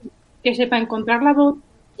un lector que sepa encontrar la voz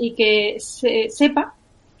y que sepa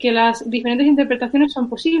que las diferentes interpretaciones son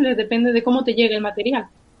posibles, depende de cómo te llegue el material.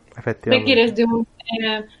 Requieres de un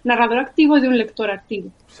narrador activo y de un lector activo.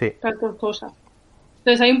 Sí. Las dos cosas.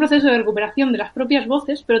 Entonces hay un proceso de recuperación de las propias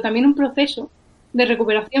voces, pero también un proceso de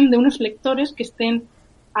recuperación de unos lectores que estén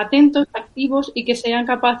atentos, activos y que sean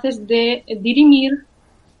capaces de dirimir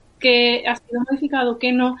qué ha sido modificado,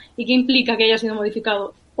 qué no, y qué implica que haya sido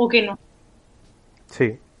modificado o qué no.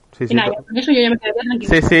 Sí. Y nada, con eso yo ya me quedaría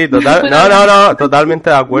tranquila. Sí, totalmente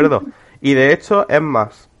de acuerdo. Y de hecho es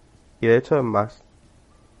más.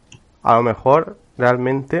 A lo mejor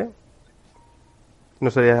realmente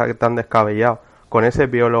no sería tan descabellado con ese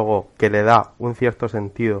epílogo que le da un cierto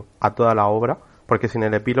sentido a toda la obra, porque sin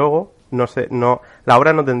el epílogo la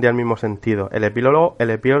obra no tendría el mismo sentido. El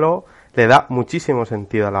epílogo le da muchísimo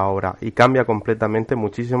sentido a la obra y cambia completamente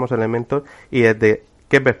muchísimos elementos y desde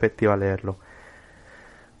qué perspectiva leerlo.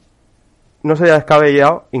 No sería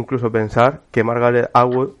descabellado incluso pensar que Margaret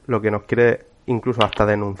Atwood lo que nos quiere incluso hasta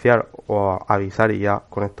denunciar o avisar, y ya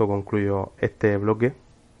con esto concluyo este bloque,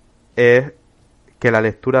 es que la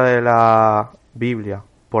lectura de la Biblia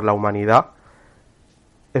por la humanidad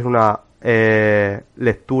es una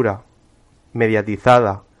lectura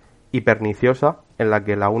mediatizada y perniciosa en la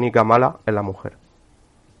que la única mala es la mujer.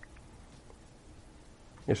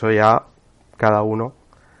 Eso ya cada uno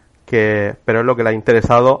pero es lo que le ha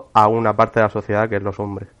interesado a una parte de la sociedad, que es los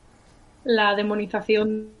hombres. La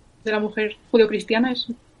demonización de la mujer judeocristiana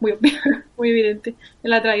es muy obvia, muy evidente en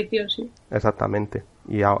la tradición, sí. Exactamente.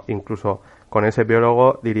 Y incluso con ese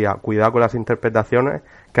biólogo diría, cuidado con las interpretaciones,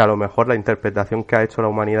 que a lo mejor la interpretación que ha hecho la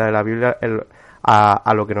humanidad de la Biblia es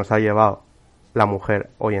a lo que nos ha llevado la mujer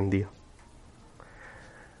hoy en día.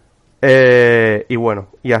 Y bueno,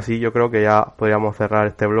 y así yo creo que ya podríamos cerrar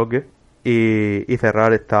este bloque y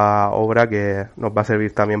cerrar esta obra, que nos va a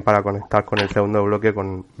servir también para conectar con el segundo bloque,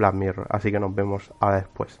 con Black Mirror. Así que nos vemos ahora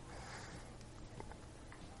después.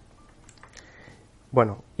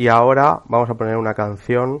 Bueno, y ahora vamos a poner una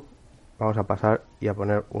canción, vamos a pasar y a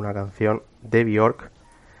poner una canción de Björk,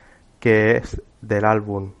 que es del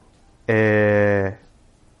álbum, de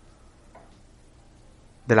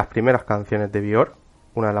las primeras canciones de Björk,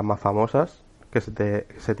 una de las más famosas, que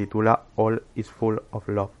se titula All is Full of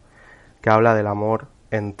Love, que habla del amor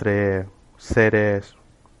entre seres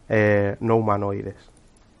no humanoides.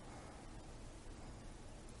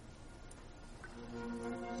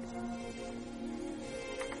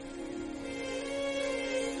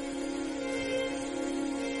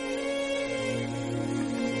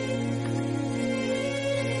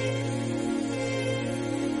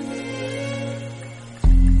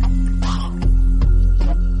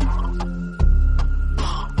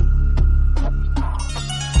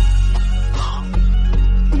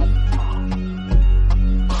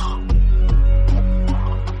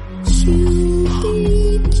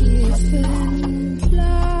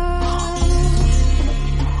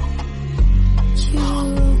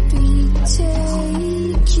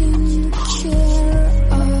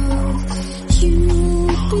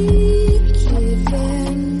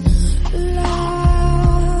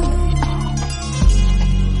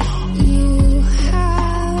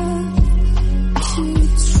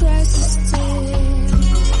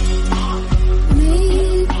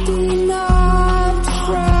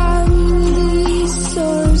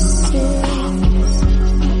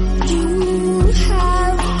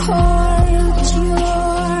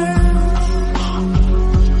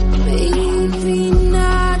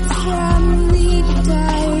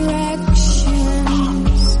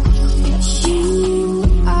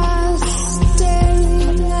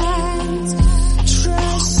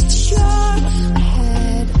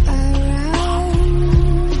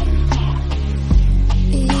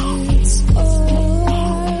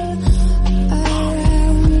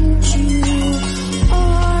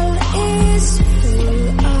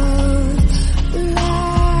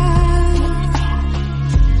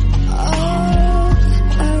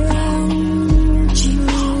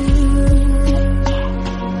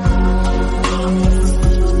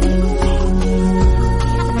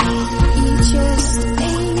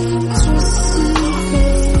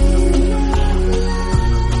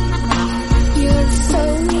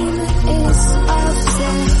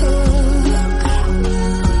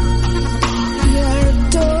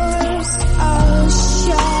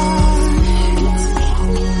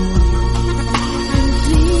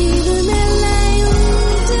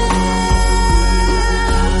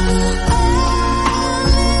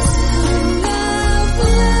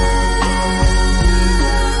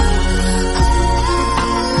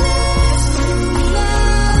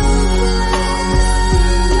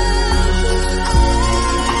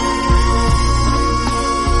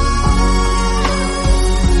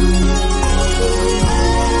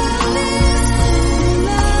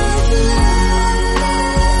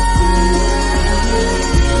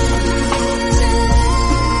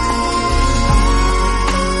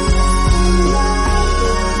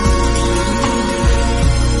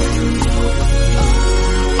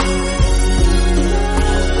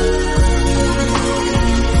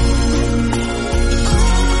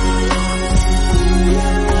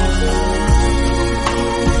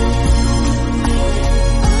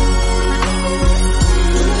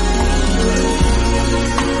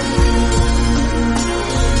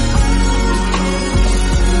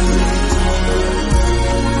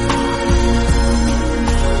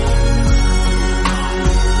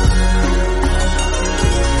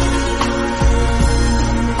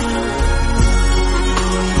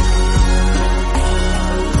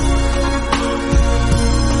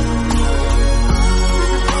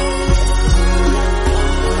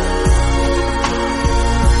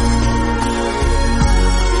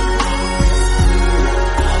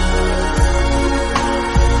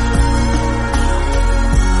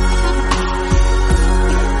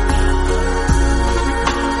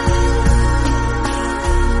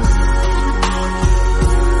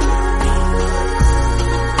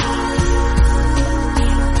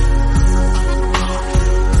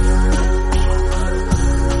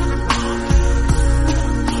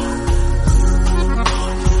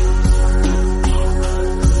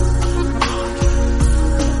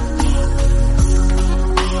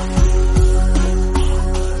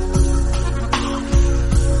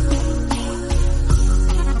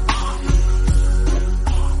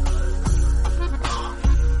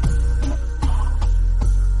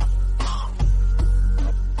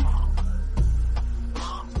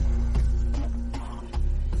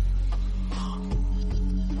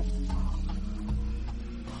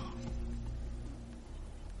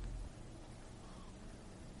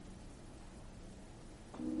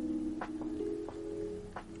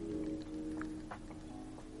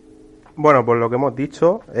 Bueno, pues lo que hemos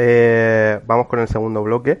dicho, vamos con el segundo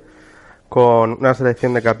bloque, con una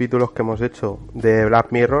selección de capítulos que hemos hecho de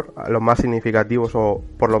Black Mirror, los más significativos o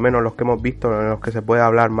por lo menos los que hemos visto en los que se puede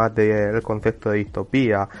hablar más del concepto de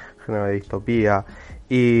distopía, género de distopía,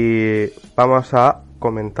 y vamos a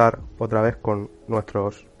comentar otra vez con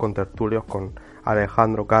nuestros contertulios, con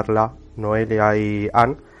Alejandro, Carla, Noelia y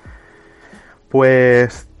Ann,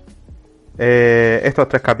 pues estos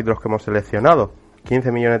 3 capítulos que hemos seleccionado: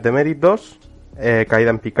 15 millones de méritos,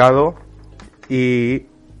 caída en picado y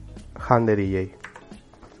Hand de DJ.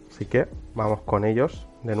 Así que vamos con ellos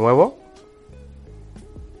de nuevo.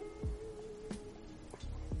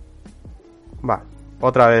 Vale,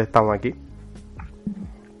 otra vez estamos aquí.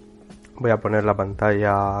 Voy a poner la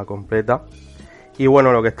pantalla completa. Y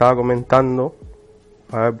bueno, lo que estaba comentando,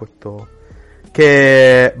 haber puesto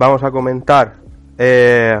que vamos a comentar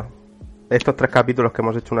estos 3 capítulos que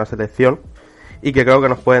hemos hecho una selección y que creo que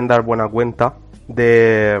nos pueden dar buena cuenta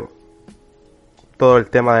de todo el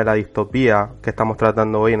tema de la distopía que estamos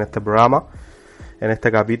tratando hoy en este programa, en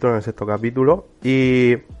este capítulo, en el 6º capítulo.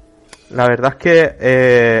 Y la verdad es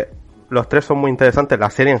que los 3 son muy interesantes. La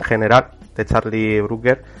serie en general de Charlie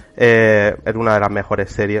Brooker es una de las mejores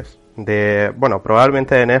series de, bueno,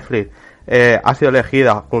 probablemente de Netflix. Ha sido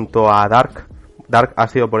elegida junto a Dark. Dark ha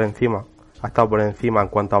estado por encima en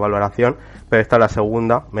cuanto a valoración, pero esta es la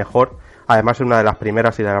segunda mejor. Además es una de las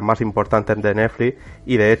primeras y de las más importantes de Netflix,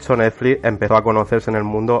 y de hecho Netflix empezó a conocerse en el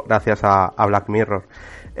mundo gracias a Black Mirror.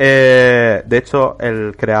 De hecho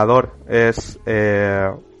el creador es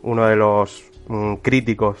uno de los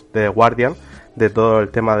críticos de Guardian, de todo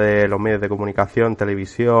el tema de los medios de comunicación,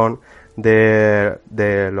 televisión,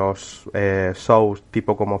 de los shows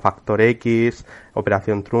tipo como Factor X,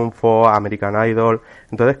 Operación Triunfo, American Idol.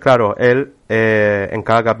 Entonces, claro, él en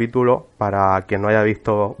cada capítulo, para quien no haya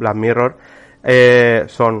visto Black Mirror,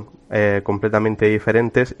 son completamente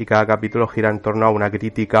diferentes, y cada capítulo gira en torno a una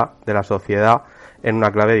crítica de la sociedad en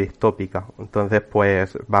una clave distópica. Entonces,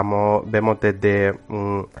 pues vemos desde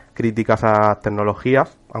críticas a las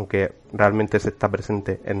tecnologías, aunque realmente se está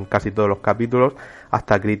presente en casi todos los capítulos,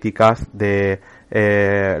 hasta críticas de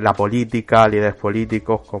la política, líderes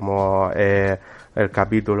políticos, como el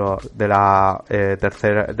capítulo de la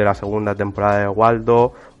segunda temporada de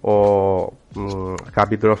Waldo, o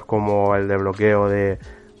capítulos como el de bloqueo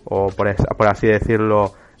o por así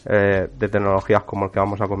decirlo, de tecnologías como el que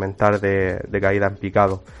vamos a comentar de caída en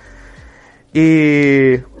picado.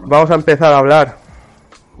 Y vamos a empezar a hablar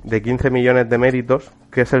de 15 millones de méritos,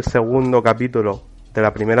 que es el segundo capítulo de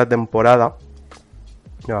la primera temporada.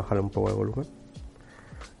 Voy a bajarle un poco de volumen.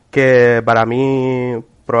 Que para mí,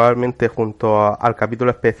 probablemente junto al capítulo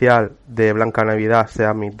especial de Blanca Navidad,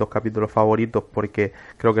 sean mis 2 capítulos favoritos, porque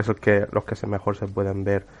creo que son los que mejor se pueden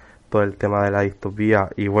ver todo el tema de la distopía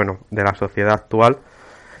y, bueno, de la sociedad actual.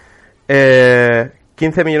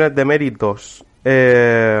 15 millones de méritos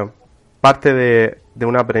parte de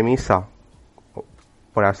una premisa,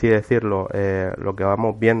 por así decirlo. Lo que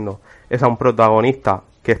vamos viendo es a un protagonista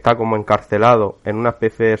que está como encarcelado en una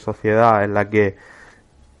especie de sociedad en la que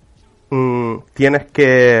tienes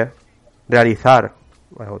que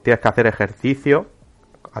hacer ejercicio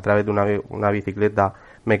a través de una bicicleta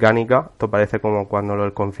mecánica. Esto parece como cuando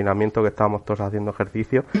el confinamiento, que estábamos todos haciendo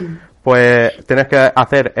ejercicio. Pues tienes que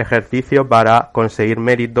hacer ejercicio para conseguir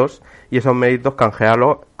méritos, y esos méritos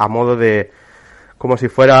canjearlos a modo de, como si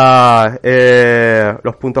fuera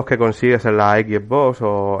los puntos que consigues en la Xbox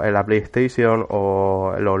o en la PlayStation,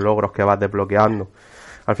 o los logros que vas desbloqueando.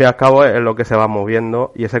 Al fin y al cabo es lo que se va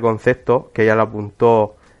moviendo, y ese concepto, que ya lo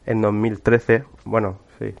apuntó en 2013, bueno,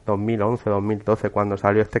 sí, 2011, 2012, cuando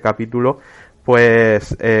salió este capítulo,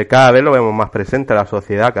 pues cada vez lo vemos más presente en la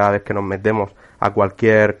sociedad. Cada vez que nos metemos a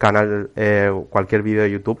cualquier canal, cualquier vídeo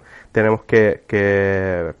de YouTube, tenemos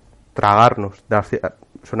que tragarnos,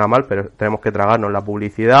 suena mal, pero tenemos que tragarnos la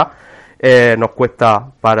publicidad. Nos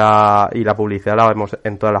cuesta y la publicidad la vemos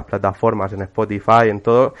en todas las plataformas, en Spotify, en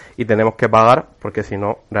todo, y tenemos que pagar, porque si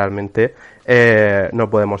no, realmente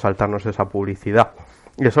no podemos saltarnos esa publicidad.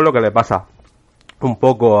 Y eso es lo que le pasa un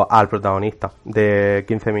poco al protagonista de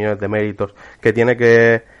 15 millones de méritos, que tiene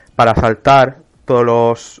que, para saltar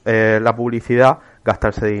la publicidad,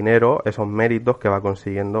 gastarse dinero, esos méritos que va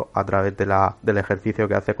consiguiendo a través del ejercicio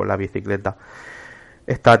que hace con la bicicleta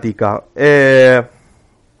estática.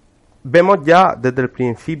 Vemos ya desde el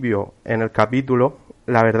principio en el capítulo,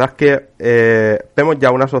 la verdad es que vemos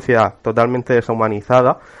ya una sociedad totalmente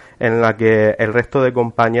deshumanizada, en la que el resto de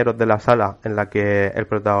compañeros de la sala, en la que el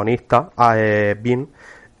protagonista, Vin,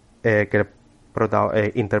 que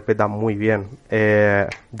interpreta muy bien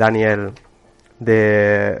Daniel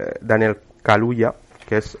Kaluuya,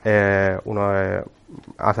 que es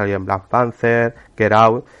ha salido en Black Panther, Get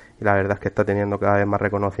Out, y la verdad es que está teniendo cada vez más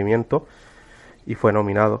reconocimiento y fue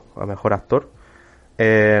nominado a Mejor Actor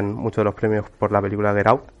en muchos de los premios por la película Get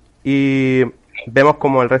Out. Y vemos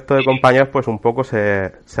como el resto de compañeros pues un poco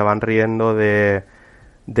se van riendo de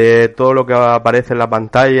todo lo que aparece en la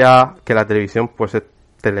pantalla, que la televisión pues es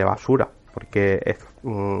telebasura, porque es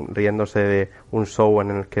riéndose de un show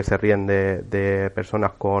en el que se ríen de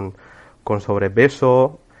personas con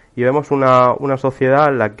sobrepeso, y vemos una sociedad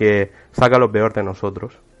en la que saca lo peor de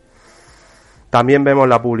nosotros. También vemos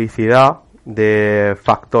la publicidad de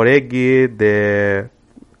Factor X, que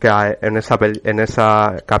en ese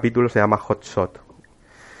capítulo se llama Hot Shot.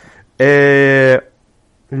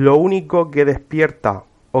 Lo único que despierta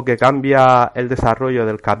o que cambia el desarrollo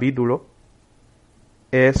del capítulo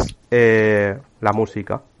es la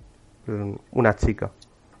música. Una chica,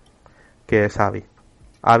 que es Abby.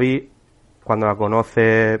 Abby, cuando la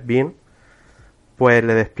conoce Bean, pues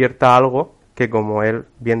le despierta algo que, como él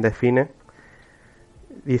bien define,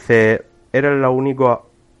 dice: eres lo único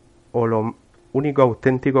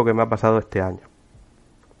auténtico que me ha pasado este año.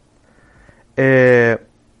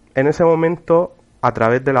 En ese momento, a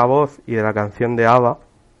través de la voz y de la canción de ABBA,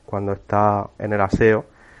 cuando está en el aseo,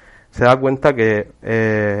 se da cuenta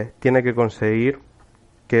que tiene que conseguir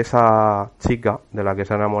que esa chica de la que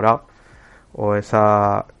se ha enamorado,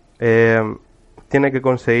 tiene que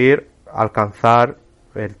conseguir alcanzar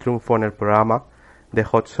el triunfo en el programa de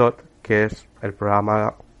Hot Shot, que es el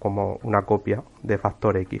programa como una copia de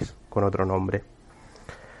Factor X con otro nombre.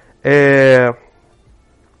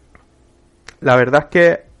 La verdad es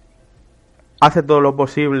que hace todo lo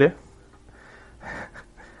posible.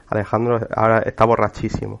 Alejandro ahora está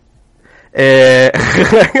borrachísimo.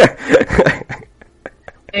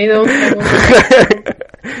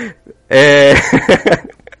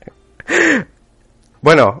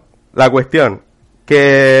 Bueno, la cuestión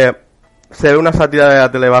que se ve una sátira de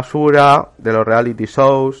la telebasura, de los reality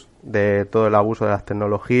shows, de todo el abuso de las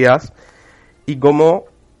tecnologías, y como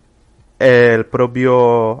el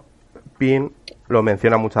propio Pin lo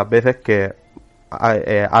menciona muchas veces, que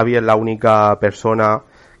Abby es la única persona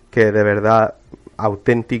que de verdad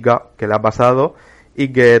auténtica que le ha pasado,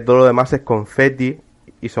 y que todo lo demás es confeti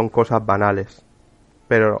y son cosas banales,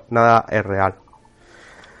 pero nada es real.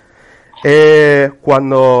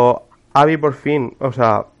 Cuando Abby por fin,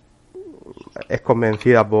 es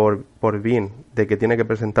convencida por Bean de que tiene que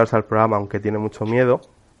presentarse al programa, aunque tiene mucho miedo,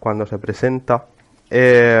 cuando se presenta,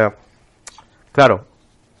 claro,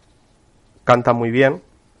 canta muy bien,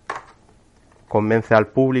 convence al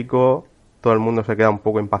público, todo el mundo se queda un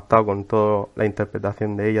poco impactado con toda la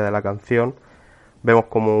interpretación de ella de la canción. Vemos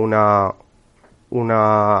como una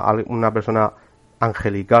persona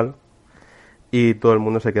angelical, y todo el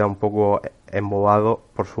mundo se queda un poco embobado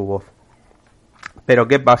por su voz. Pero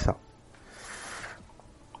 ¿qué pasa?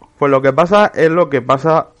 Pues lo que pasa es lo que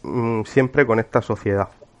pasa siempre con esta sociedad.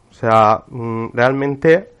 O sea,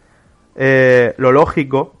 realmente lo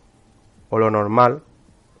lógico o lo normal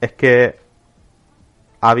es que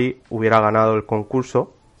Abby hubiera ganado el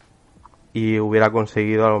concurso y hubiera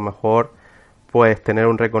conseguido a lo mejor pues tener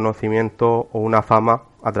un reconocimiento o una fama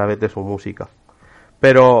a través de su música.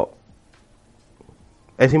 Pero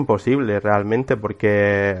es imposible realmente,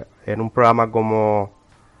 porque en un programa como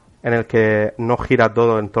en el que no gira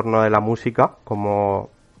todo en torno de la música,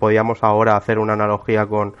 como podíamos ahora hacer una analogía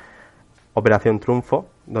con Operación Triunfo,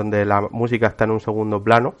 donde la música está en un segundo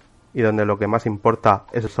plano y donde lo que más importa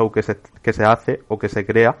es el show que se hace o que se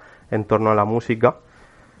crea en torno a la música,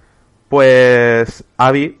 pues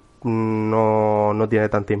Abby no tiene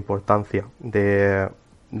tanta importancia de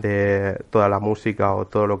toda la música o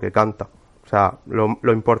todo lo que canta. O sea,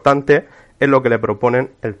 lo importante es lo que le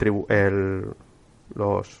proponen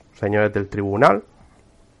los señores del tribunal,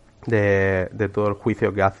 de todo el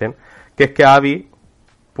juicio que hacen, que es que Abby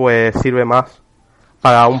pues sirve más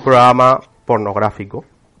para un programa pornográfico.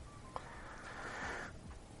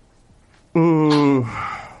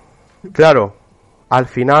 Claro, al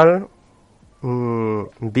final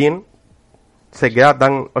Dean se queda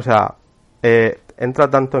entra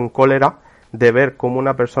tanto en cólera de ver como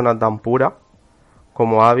una persona tan pura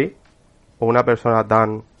como Abby, o una persona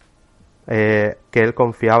tan que él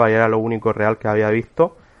confiaba y era lo único real que había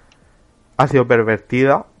visto, ha sido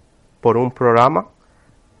pervertida por un programa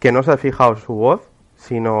que no se ha fijado en su voz,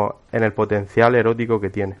 sino en el potencial erótico que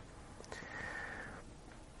tiene.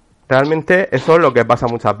 Realmente eso es lo que pasa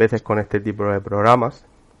muchas veces con este tipo de programas,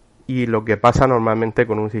 y lo que pasa normalmente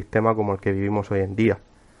con un sistema como el que vivimos hoy en día,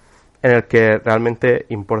 en el que realmente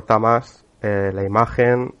importa más la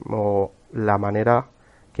imagen o la manera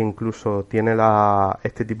que incluso tiene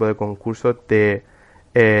este tipo de concursos de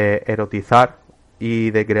erotizar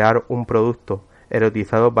y de crear un producto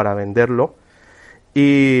erotizado para venderlo.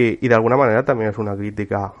 Y de alguna manera también es una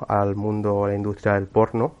crítica al mundo, a la industria del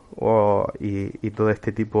porno y todo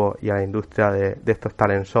este tipo, y a la industria de estos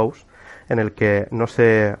talent shows, en el que no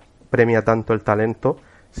se premia tanto el talento,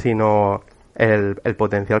 sino el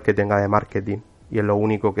potencial que tenga de marketing, y es lo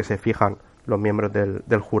único que se fijan los miembros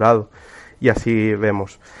del jurado. Y así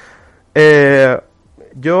vemos.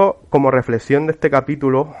 Yo, como reflexión de este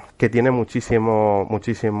capítulo, que tiene muchísimo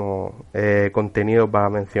contenido para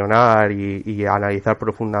mencionar y analizar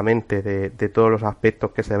profundamente de todos los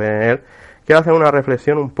aspectos que se ven en él, quiero hacer una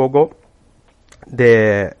reflexión un poco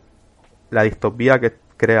de la distopía que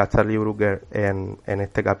crea Charlie Brooker en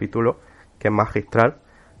este capítulo, que es magistral,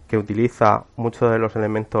 que utiliza muchos de los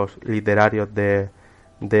elementos literarios de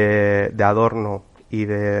Adorno y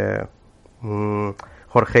de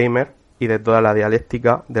Horkheimer, y de toda la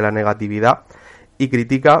dialéctica de la negatividad, y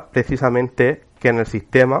critica precisamente que en el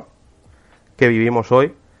sistema que vivimos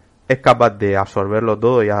hoy es capaz de absorberlo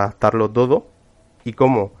todo y adaptarlo todo, y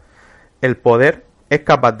cómo el poder es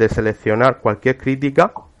capaz de seleccionar cualquier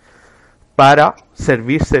crítica para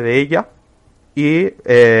servirse de ella y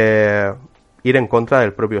ir en contra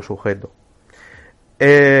del propio sujeto.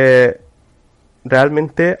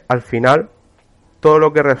 Realmente, al final, todo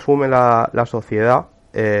lo que resume la sociedad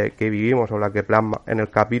que vivimos, o la que plasma en el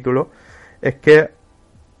capítulo, es que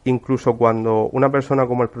incluso cuando una persona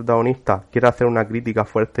como el protagonista quiere hacer una crítica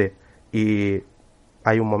fuerte y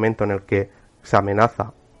hay un momento en el que se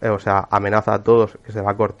amenaza, amenaza a todos que se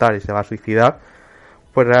va a cortar y se va a suicidar,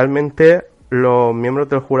 pues realmente los miembros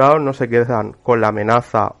del jurado no se quedan con la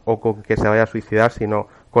amenaza o con que se vaya a suicidar, sino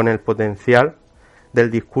con el potencial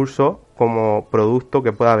del discurso como producto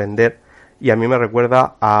que pueda vender. Y a mí me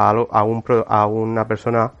recuerda a una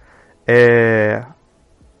persona que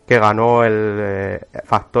ganó el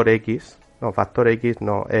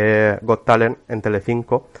Got Talent en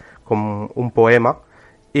Telecinco, con un poema,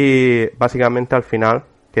 y básicamente al final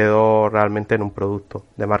quedó realmente en un producto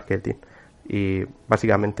de marketing, y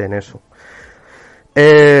básicamente en eso.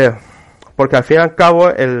 Porque al fin y al cabo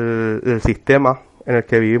el sistema en el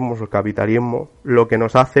que vivimos, el capitalismo, lo que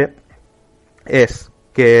nos hace es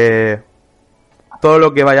que todo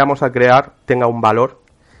lo que vayamos a crear tenga un valor,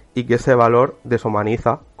 y que ese valor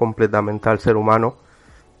deshumaniza completamente al ser humano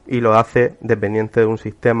y lo hace dependiente de un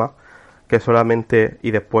sistema que solamente,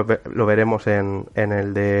 y después lo veremos en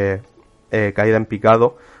el de Caída en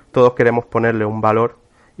Picado, todos queremos ponerle un valor,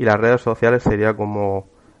 y las redes sociales sería como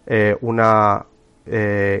una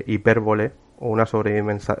hipérbole o una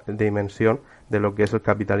sobredimensión de lo que es el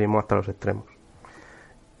capitalismo hasta los extremos.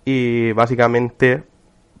 Y básicamente,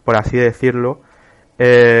 por así decirlo,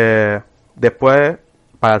 después,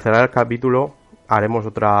 para cerrar el capítulo, haremos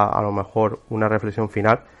a lo mejor una reflexión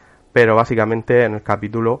final, pero básicamente en el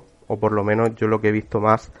capítulo, o por lo menos yo lo que he visto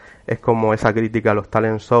más, es como esa crítica a los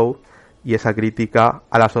talent shows y esa crítica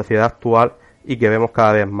a la sociedad actual, y que vemos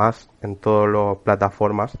cada vez más en todas las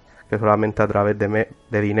plataformas, que solamente a través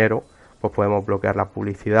de dinero pues podemos bloquear la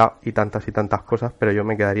publicidad y tantas cosas. Pero yo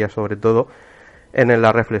me quedaría sobre todo en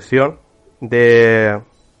la reflexión de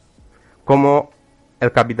cómo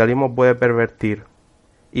el capitalismo puede pervertir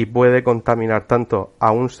y puede contaminar tanto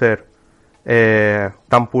a un ser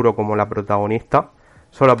tan puro como la protagonista,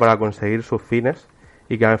 solo para conseguir sus fines,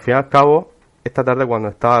 y que al fin y al cabo, esta tarde cuando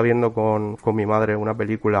estaba viendo con mi madre una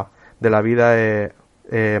película de la vida de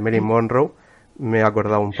Marilyn Monroe, me he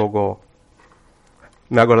acordado un poco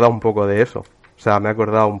de eso. O sea, me he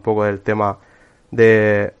acordado un poco del tema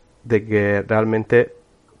de que realmente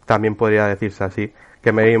también podría decirse así,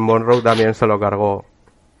 que Marilyn Monroe también se lo cargó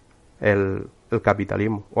el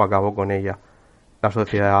capitalismo, o acabó con ella la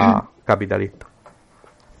sociedad capitalista.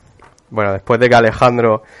 Bueno, después de que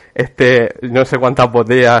Alejandro no sé cuántas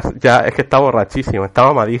botellas, ya es que está borrachísimo, está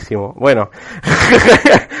mamadísimo. Bueno,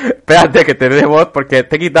 espérate que te dé voz, porque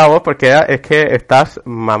te he quitado voz porque es que estás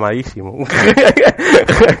mamadísimo.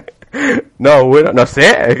 No, bueno, no sé,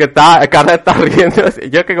 es que Carla está riendo.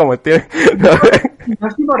 Yo es que como estoy... No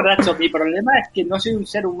estoy borracho, mi problema es que no soy un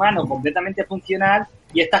ser humano completamente funcional,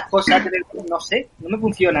 y estas cosas, no sé, no me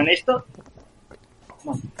funcionan. Esto...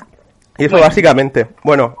 Bueno. Y eso básicamente.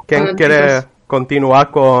 Bueno, ¿quién quiere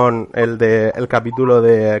continuar con el capítulo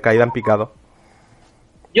de Caída en Picado?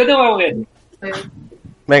 Yo tengo algo que decir.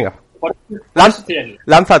 Venga,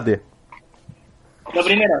 lánzate. Lo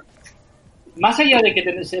primero, más allá de que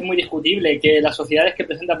es muy discutible que las sociedades que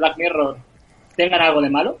presenta Black Mirror tengan algo de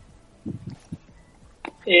malo,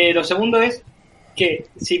 lo segundo es que,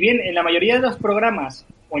 si bien en la mayoría de los programas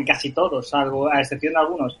o en casi todos, salvo a excepción de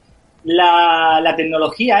algunos, la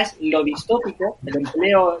tecnología es lo distópico, el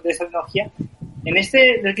empleo de esa tecnología, en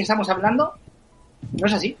este del que estamos hablando, no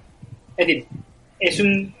es así. Es decir, es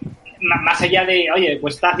más allá de, oye,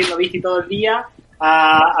 pues está haciendo bici todo el día,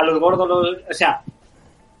 a los gordos, o sea,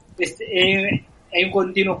 hay un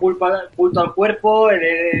continuo culto al cuerpo,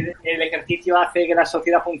 el ejercicio hace que la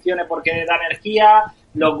sociedad funcione porque da energía,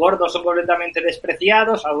 los gordos son completamente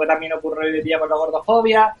despreciados, algo que también ocurre hoy en día con la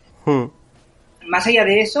gordofobia. Más allá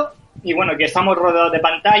de eso, y bueno, que estamos rodeados de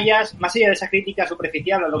pantallas, más allá de esa crítica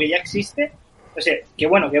superficial a lo que ya existe, o sea,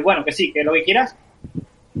 que sí, que lo que quieras,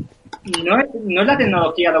 no es la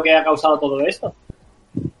tecnología lo que ha causado todo esto.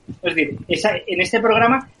 Es decir, en este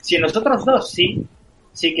programa, si en los otros dos sí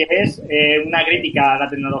que es una crítica a la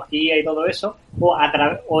tecnología y todo eso, o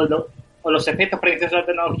los efectos perniciosos de la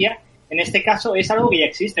tecnología, en este caso es algo que ya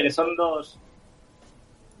existe, que son los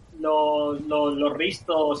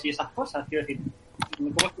ristos y esas cosas, quiero decir.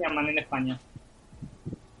 ¿Cómo se llaman en España?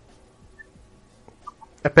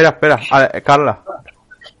 Espera, a ver, Carla,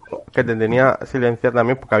 que te tenía silenciado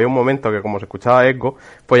también porque había un momento que como se escuchaba eco,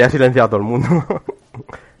 pues ya he silenciado a todo el mundo.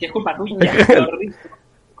 ¿Qué es culpa tuya?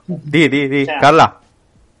 Di, O sea, Carla.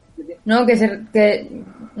 No, que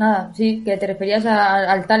te referías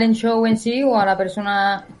al talent show en sí o a la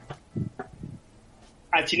persona...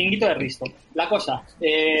 Al chiringuito de Risto. La cosa,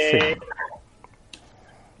 Sí.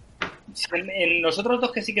 en los otros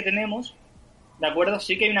dos que sí que tenemos, ¿de acuerdo?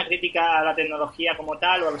 Sí que hay una crítica a la tecnología como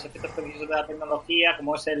tal, o a los efectos perniciosos de la tecnología,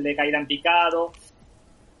 como es el de caída en picado,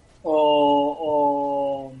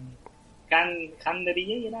 o Han de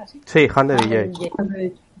DJ, ¿era así? Sí, Han de DJ.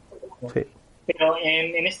 Sí. Pero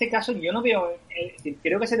en este caso yo no veo,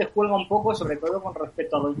 creo que se descuelga un poco, sobre todo con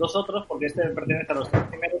respecto a los dos otros, porque este pertenece a los tres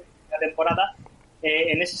primeros de la temporada,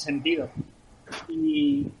 en ese sentido.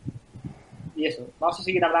 Y eso, vamos a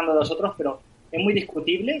seguir hablando de los otros, pero es muy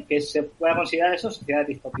discutible que se pueda considerar eso sociedades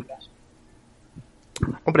distópicas.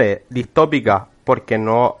 Hombre, distópica, porque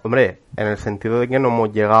no, hombre, en el sentido de que no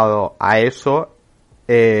hemos llegado a eso,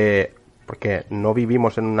 porque no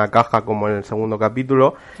vivimos en una caja como en el segundo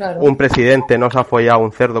capítulo, Claro. Un presidente no se ha follado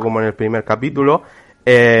un cerdo como en el primer capítulo,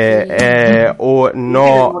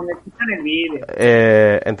 no,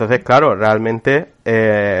 entonces claro, realmente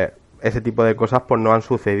ese tipo de cosas pues no han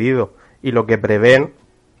sucedido, y lo que prevén,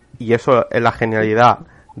 y eso es la genialidad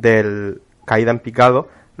del Caída en Picado,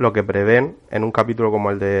 lo que prevén en un capítulo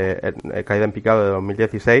como el de el Caída en Picado de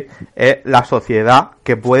 2016 es la sociedad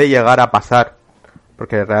que puede llegar a pasar,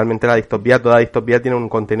 porque realmente toda distopía tiene un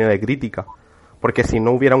contenido de crítica, porque si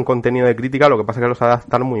no hubiera un contenido de crítica, lo que pasa es que lo sabe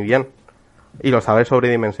adaptar muy bien y lo sabe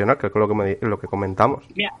sobredimensionar, que es lo que comentamos.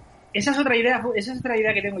 Mira, esa es otra idea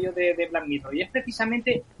que tengo yo de Black Mirror, y es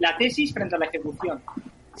precisamente la tesis frente a la ejecución.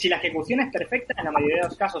 Si la ejecución es perfecta, en la mayoría de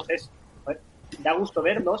los casos da gusto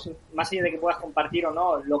verlos, más allá de que puedas compartir o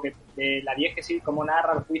no lo que de la diégesis, cómo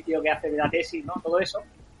narra el juicio que hace de la tesis, ¿no? Todo eso.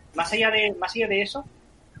 Más allá de eso,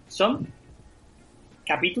 son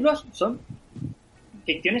capítulos, son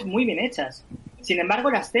ficciones muy bien hechas. Sin embargo,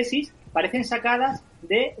 las tesis parecen sacadas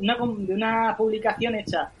de una publicación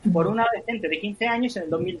hecha por un adolescente de 15 años en el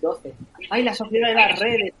 2012. ¡Ay, la sociedad de las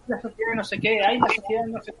redes! ¡La sociedad de no sé qué! ¡Ay, la sociedad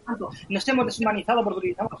de no sé cuánto! Nos hemos deshumanizado porque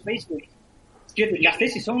utilizamos Facebook. Las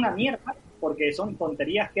tesis son una mierda porque son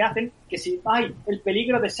tonterías que hacen que si hay el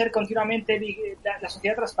peligro de ser continuamente la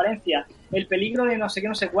sociedad de transparencia, el peligro de no sé qué,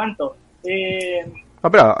 no sé cuánto.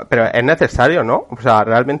 No, pero es necesario, ¿no? O sea,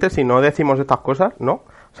 realmente si no decimos estas cosas, ¿no?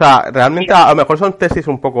 O sea, realmente a lo mejor son tesis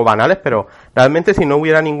un poco banales, pero realmente si no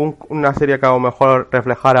hubiera ninguna serie que a lo mejor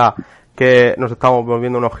reflejara que nos estamos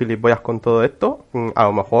volviendo unos gilipollas con todo esto, a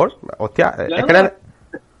lo mejor, hostia, es que...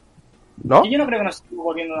 ¿No? Yo no creo que nos estemos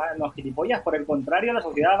volviendo unos gilipollas, por el contrario, la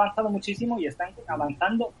sociedad ha avanzado muchísimo y está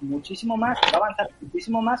avanzando muchísimo más, va a avanzar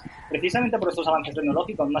muchísimo más precisamente por estos avances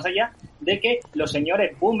tecnológicos, más allá de que los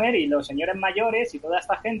señores boomer y los señores mayores y toda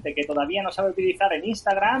esta gente que todavía no sabe utilizar el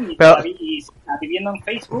Instagram y está viviendo en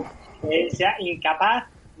Facebook sea incapaz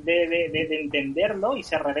de entenderlo y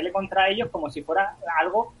se rebele contra ellos como si fuera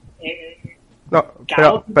algo... No,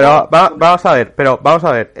 pero vamos a ver, vamos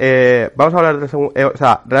a hablar del segundo, o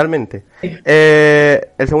sea, realmente,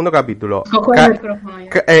 el segundo capítulo,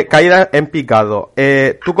 Caída en Picado,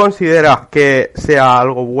 ¿tú consideras que sea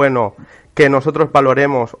algo bueno que nosotros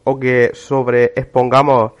valoremos o que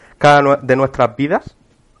sobreexpongamos cada de nuestras vidas?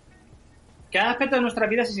 Cada aspecto de nuestras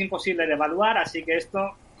vidas es imposible de evaluar, así que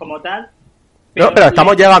esto, como tal... Pero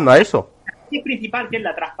estamos llegando a eso. El principal, que es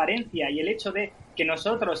la transparencia y el hecho de que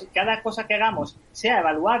nosotros, cada cosa que hagamos sea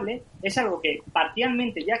evaluable, es algo que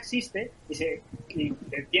parcialmente ya existe y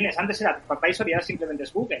tienes, antes era País y ahora simplemente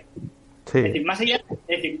es Google. Sí. Es decir, más allá,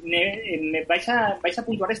 es decir, vais a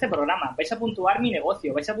puntuar este programa, vais a puntuar mi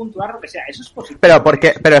negocio, vais a puntuar lo que sea. Eso es positivo.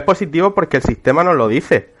 Pero es positivo porque el sistema nos lo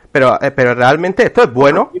dice. Pero realmente esto es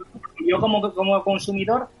bueno. Yo como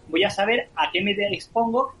consumidor voy a saber a qué me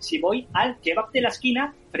expongo si voy al kebab de la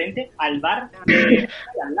esquina frente al bar de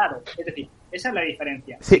al lado. Es decir, esa es la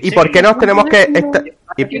diferencia. Sí, ¿y por qué nos tenemos que...?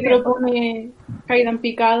 Lo que propone Caída en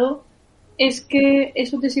Picado es que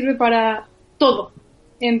eso te sirve para todo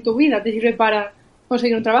en tu vida. Te sirve para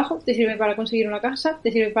conseguir un trabajo, te sirve para conseguir una casa,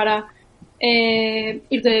 te sirve para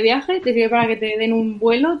irte de viaje, te sirve para que te den un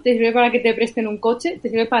vuelo, te sirve para que te presten un coche, te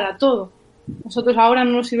sirve para todo. Nosotros ahora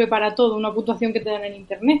no nos sirve para todo una puntuación que te dan en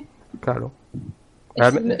internet. Claro.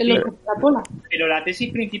 Pero la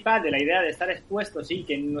tesis principal de la idea de estar expuestos, sí,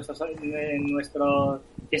 que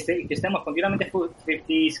que estemos continuamente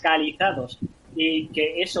fiscalizados y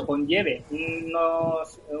que eso conlleve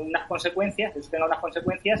unas consecuencias, eso tenga unas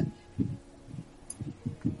consecuencias,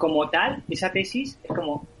 como tal, esa tesis es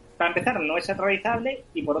como, para empezar, no es realizable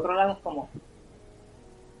y por otro lado es como,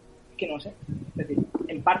 que no sé, es decir,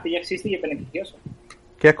 en parte ya existe y es beneficioso.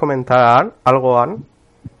 ¿Quieres comentar algo, Anne?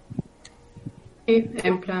 Sí,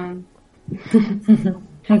 en plan...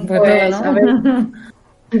 Pues, a ver...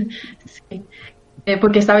 sí.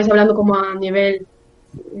 Porque estabais hablando como a nivel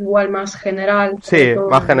igual más general. Sí,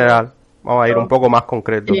 más general. Vamos a ir un poco más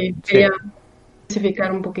concreto. Sí, quería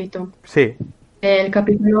especificar un poquito. Sí. El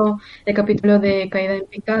capítulo de Caída en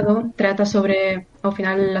Picado trata sobre, al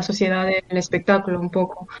final, la sociedad del espectáculo un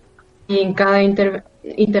poco. Y en cada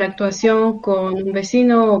interactuación con un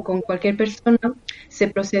vecino o con cualquier persona se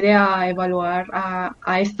procede a evaluar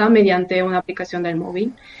a esta mediante una aplicación del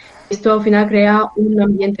móvil. Esto al final crea un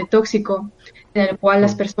ambiente tóxico en el cual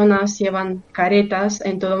las personas llevan caretas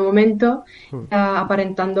en todo momento,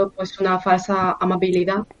 aparentando pues una falsa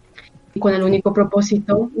amabilidad y con el único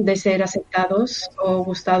propósito de ser aceptados o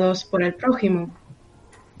gustados por el prójimo.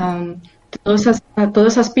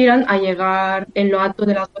 Todos aspiran a llegar en lo alto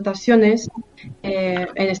de las votaciones, en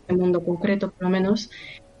este mundo concreto por lo menos,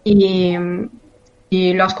 y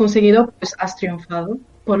lo has conseguido, pues has triunfado.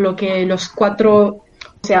 Por lo que las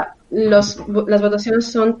votaciones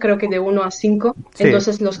son creo que de 1 a 5, sí.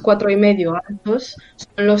 Entonces los 4,5 altos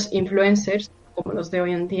son los influencers, como los de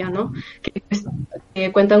hoy en día, ¿no?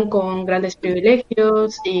 Que cuentan con grandes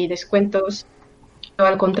privilegios y descuentos. Pero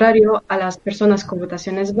al contrario, a las personas con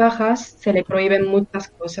votaciones bajas se le prohíben muchas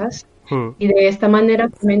cosas y de esta manera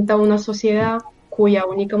fomenta una sociedad cuya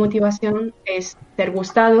única motivación es ser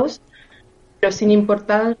gustados, pero sin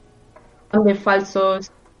importar de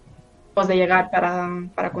falsos de llegar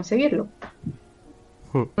para conseguirlo.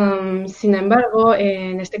 Sin embargo,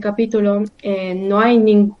 en este capítulo no hay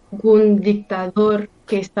ningún dictador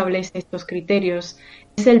que establece estos criterios.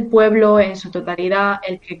 Es el pueblo en su totalidad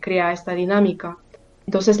el que crea esta dinámica.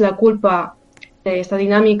 Entonces la culpa de esta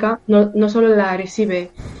dinámica no solo la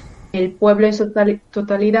recibe el pueblo en su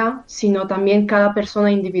totalidad, sino también cada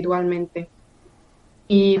persona individualmente.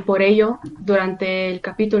 Y por ello, durante el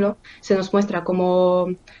capítulo, se nos muestra como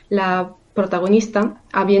la protagonista,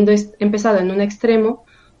 habiendo empezado en un extremo,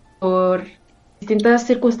 por distintas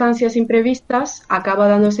circunstancias imprevistas, acaba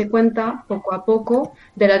dándose cuenta poco a poco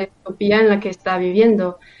de la distopía en la que está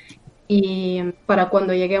viviendo. Y para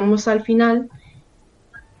cuando lleguemos al final,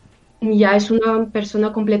 ya es una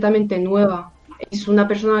persona completamente nueva. Es una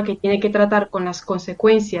persona que tiene que tratar con las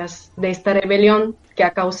consecuencias de esta rebelión que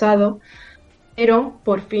ha causado, pero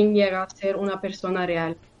por fin llega a ser una persona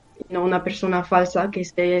real, no una persona falsa que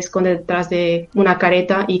se esconde detrás de una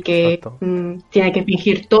careta y que tiene que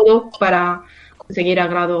fingir todo para conseguir el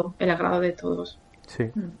agrado de todos. Sí,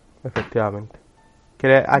 efectivamente.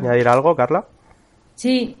 ¿Quieres añadir algo, Carla?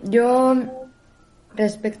 Sí, yo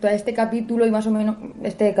respecto a este capítulo y más o menos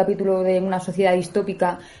este capítulo de una sociedad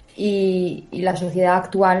distópica y la sociedad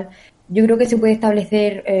actual, yo creo que se puede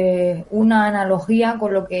establecer una analogía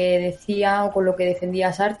con lo que decía o con lo que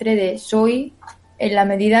defendía Sartre de soy en la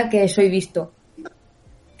medida que soy visto,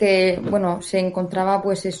 que bueno, se encontraba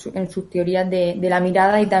pues en sus teorías de la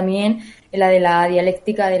mirada y también en la de la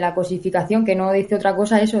dialéctica de la cosificación, que no dice otra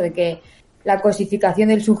cosa eso de que la cosificación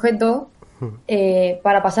del sujeto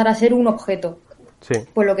para pasar a ser un objeto. Sí.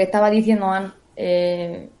 Pues lo que estaba diciendo Anne,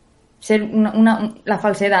 ser la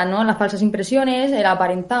falsedad, ¿no? Las falsas impresiones, el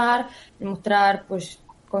aparentar, el mostrar pues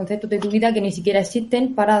conceptos de tu vida que ni siquiera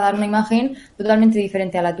existen para dar una imagen totalmente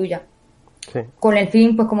diferente a la tuya. Sí. Con el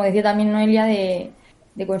fin, pues como decía también Noelia, de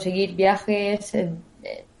conseguir viajes,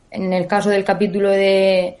 en el caso del capítulo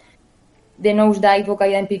de Nosedive o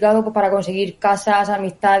Caída en Picado, pues para conseguir casas,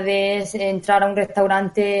 amistades, entrar a un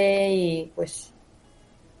restaurante y pues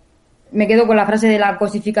me quedo con la frase de la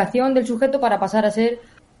cosificación del sujeto para pasar a ser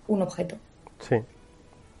un objeto. Sí.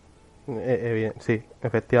 Sí,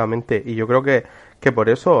 efectivamente. Y yo creo que por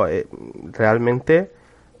eso realmente,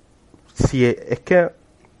 si es que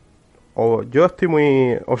o yo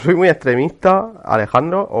estoy o soy muy extremista,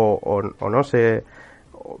 Alejandro, o no sé,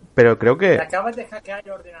 pero creo que... Te acabas de hackear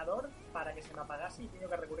el ordenador para que se me apagase y tengo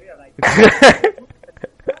que recurrir a la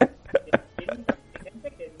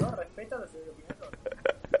gente que no respeta los opiniones.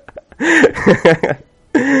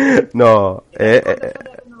 No,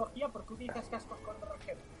 tecnología, ¿por qué utilizas cascos con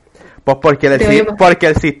RGB? pues porque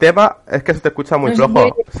el sistema es que se te escucha muy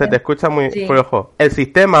flojo, se te escucha muy flojo. El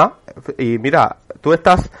sistema, y mira, tú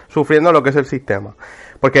estás sufriendo lo que es el sistema.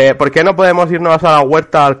 Porque, ¿por qué no podemos irnos a la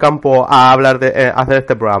huerta, al campo, a hablar hacer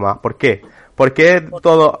este programa? ¿Por qué? Porque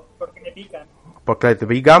me pican. Porque te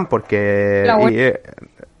pican, porque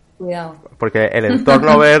Cuidado. porque el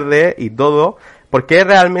entorno verde y todo. ¿Por qué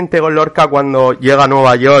realmente Lorca cuando llega a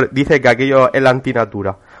Nueva York dice que aquello es la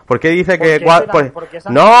antinatura? ¿Por qué dice que...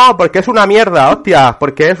 No, porque es una mierda, hostias,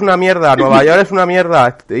 porque es una mierda, Nueva York es una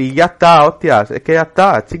mierda, y ya está, hostias, es que ya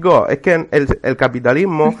está, chicos, es que el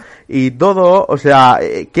capitalismo y todo, o sea,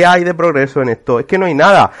 ¿qué hay de progreso en esto? Es que no hay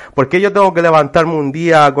nada. ¿Por qué yo tengo que levantarme un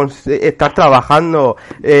día, estar trabajando,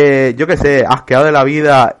 yo qué sé, asqueado de la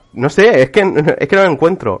vida? No sé, es que no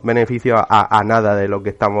encuentro beneficio a nada de lo que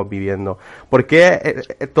estamos viviendo. ¿Por qué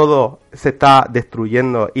todo se está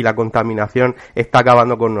destruyendo y la contaminación está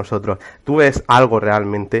acabando con nosotros? ¿Tú ves algo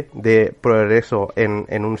realmente de progreso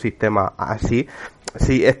en un sistema así?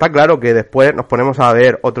 Sí, está claro que después nos ponemos a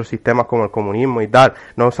ver otros sistemas como el comunismo y tal,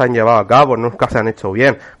 no se han llevado a cabo, nunca se han hecho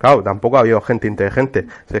bien. Claro, tampoco ha habido gente inteligente.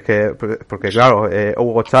 Si es que, porque claro,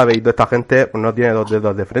 Hugo Chávez y toda esta gente pues, no tiene dos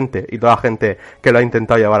dedos de frente. Y toda la gente que lo ha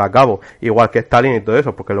intentado llevar a cabo, igual que Stalin y todo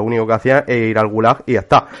eso, porque lo único que hacían es ir al gulag y ya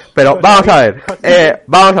está. Pero vamos a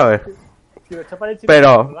ver,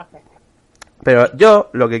 Pero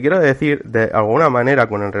yo lo que quiero decir de alguna manera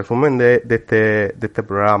con el resumen de este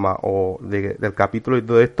programa o del capítulo y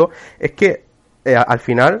todo esto es que al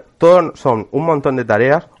final todo son un montón de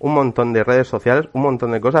tareas, un montón de redes sociales, un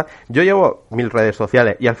montón de cosas. Yo llevo 1000 redes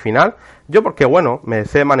sociales y al final yo porque bueno me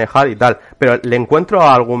sé manejar y tal, pero le encuentro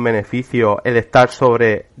algún beneficio el estar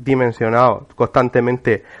sobredimensionado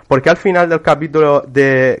constantemente, porque al final del capítulo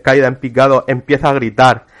de Caída en Picado empieza a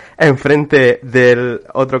gritar enfrente del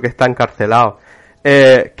otro que está encarcelado,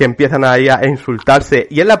 que empiezan ahí a insultarse,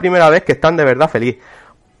 y es la primera vez que están de verdad feliz,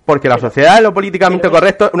 porque la sociedad de lo políticamente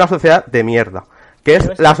correcto es una sociedad de mierda, que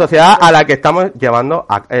es la sociedad a la que estamos llevando,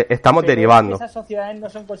 estamos derivando. Esas sociedades no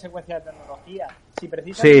son consecuencia de tecnología. Si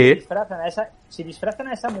precisamente disfrazan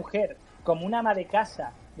a esa mujer como una ama de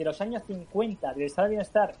casa de los años 50, del estado de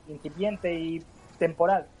bienestar incipiente y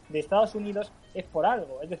temporal de Estados Unidos, es por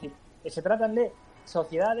algo. Es decir, se tratan de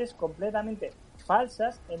sociedades completamente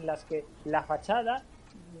falsas en las que la fachada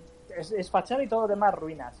es fachada y todo lo demás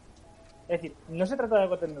ruinas. Es decir, no se trata de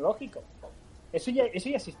algo tecnológico. Eso ya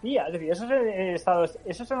existía. Es decir,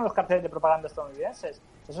 esos son los carteles de propaganda estadounidenses.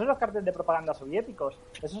 Esos son los carteles de propaganda soviéticos.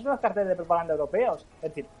 Esos son los carteles de propaganda europeos.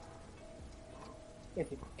 Es decir,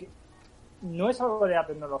 que no es algo de la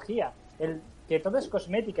tecnología. El que todo es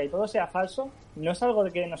cosmética y todo sea falso no es algo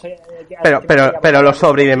de que no sé. Pero lo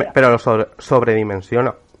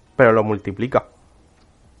sobredimensiona, pero lo multiplica.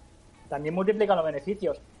 También multiplica los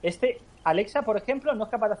beneficios. Alexa, por ejemplo, no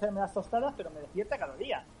es capaz de hacerme las tostadas, pero me despierta cada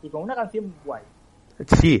día. Y con una canción guay.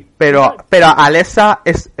 Sí, pero Alexa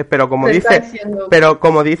pero como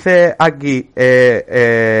dice aquí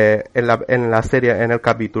en la serie, en el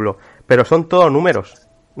capítulo, pero son todos números,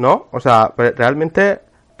 ¿no? O sea, realmente,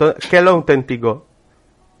 ¿qué es lo auténtico?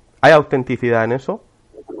 ¿Hay autenticidad en eso?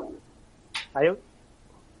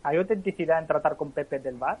 ¿Hay autenticidad en tratar con Pepe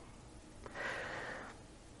del bar?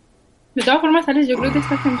 De todas formas, Alex, yo creo que te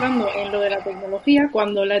estás centrando en lo de la tecnología,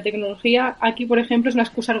 cuando la tecnología aquí, por ejemplo, es una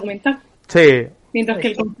excusa argumental. Sí. Mientras que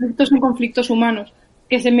el conflicto son conflictos humanos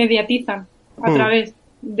que se mediatizan a través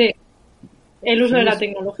de el uso de la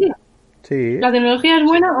tecnología. Sí. La tecnología es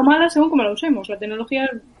buena o mala según como la usemos. La tecnología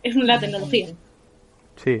es la tecnología.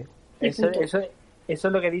 Sí. Eso es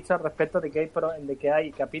lo que he dicho al respecto de que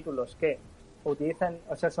hay capítulos que utilizan,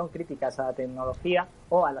 o sea, son críticas a la tecnología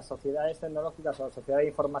o a las sociedades tecnológicas o a la sociedad de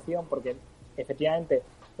información, porque efectivamente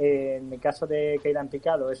en el caso de Caída en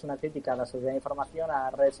Picado es una crítica a la sociedad de información, a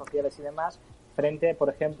las redes sociales y demás, frente, por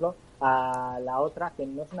ejemplo, a la otra que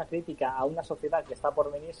no es una crítica a una sociedad que está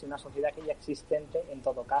por venir, sino una sociedad que ya existente en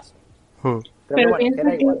todo caso. Pero bueno, piensa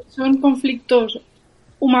que son conflictos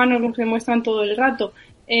humanos los que muestran todo el rato.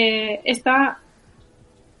 Está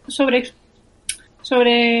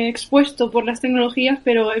sobreexpuesto por las tecnologías,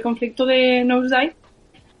 pero el conflicto de Nosedive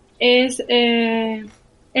es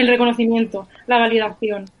el reconocimiento, la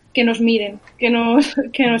validación, que nos miren, que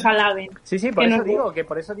nos alaben. Sí,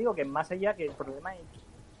 por eso digo que más allá que el problema es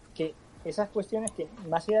que esas cuestiones que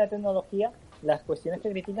más allá de tecnología, las cuestiones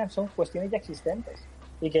que critican son cuestiones ya existentes.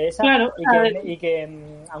 Y que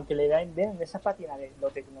aunque le den esa pátina de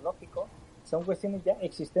lo tecnológico, son cuestiones ya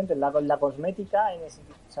existentes. La cosmética,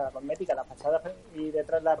 la cosmética, la fachada y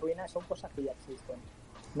detrás la ruina son cosas que ya existen.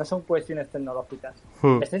 No son cuestiones tecnológicas.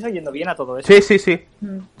 ¿Me estáis oyendo bien a todo eso? Sí. Sí,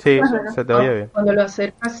 se te oye bien. Cuando lo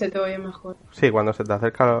acercas se te oye mejor. Sí, cuando se te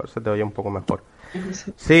acerca se te oye un poco mejor.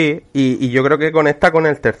 Sí, y yo creo que conecta con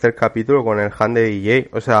el tercer capítulo, con el hand de DJ.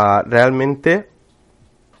 O sea, realmente...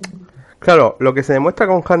 Claro, lo que se demuestra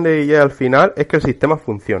con hand de DJ al final es que el sistema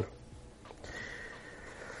funciona.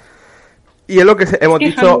 Y es lo que hemos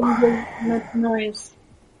dicho...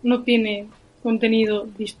 No tiene contenido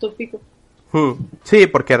distópico. Sí,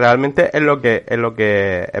 porque realmente es lo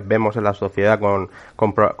que vemos en la sociedad con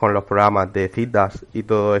los programas de citas y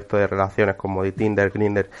todo esto de relaciones como de Tinder,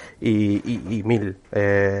 Grindr y mil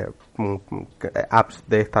apps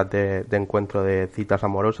de estas de encuentro de citas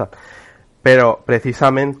amorosas. Pero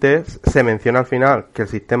precisamente se menciona al final que el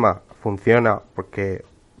sistema funciona porque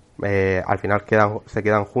al final se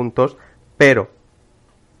quedan juntos, pero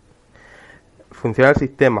funciona el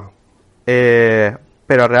sistema,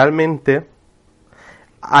 pero realmente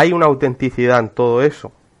hay una autenticidad en todo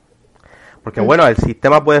eso, porque bueno, el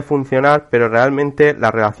sistema puede funcionar, pero realmente la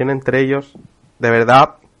relación entre ellos de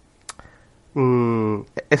verdad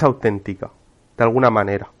es auténtica de alguna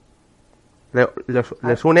manera.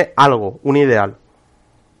 Les une algo, un ideal.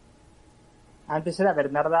 Antes era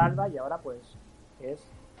Bernarda Alba y ahora pues es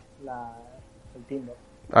el Tinder.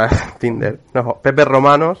 Tinder. No, Pepe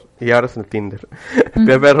Romanos y ahora es el Tinder.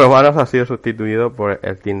 Pepe Romanos ha sido sustituido por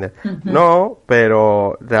el Tinder. No,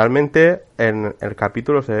 pero realmente en el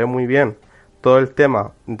capítulo se ve muy bien todo el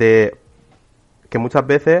tema de que muchas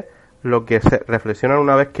veces lo que se reflexionan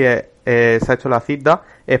una vez que se ha hecho la cita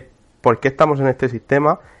es por qué estamos en este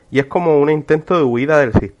sistema, y es como un intento de huida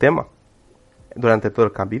del sistema durante todo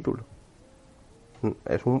el capítulo.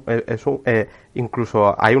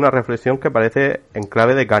 Incluso hay una reflexión que parece en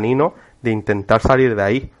clave de canino, de intentar salir de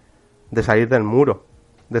ahí, de salir del muro,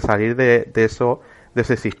 de salir de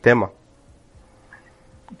ese sistema.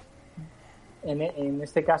 En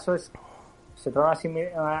este caso se trata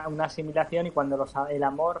una asimilación, y cuando el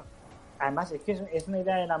amor, además es que es una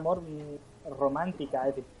idea del amor romántica.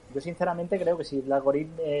 Es decir, yo sinceramente creo que si el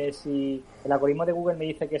algoritmo de Google me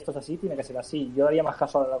dice que esto es así, tiene que ser así. Yo daría más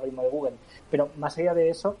caso al algoritmo de Google. Pero más allá de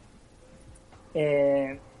eso,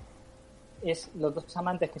 es los dos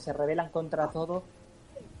amantes que se rebelan contra todo,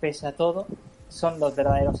 pese a todo, son los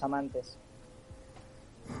verdaderos amantes.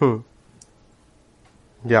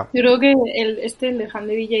 Ya. Yo creo que el de Han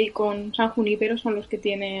de DJ con San Junípero son los que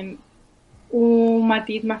tienen un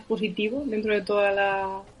matiz más positivo dentro de toda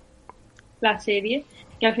la serie,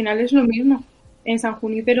 que al final es lo mismo. En San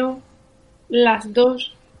Junípero, las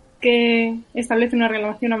dos que establecen una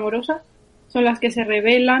relación amorosa son las que se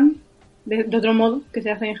rebelan de otro modo, que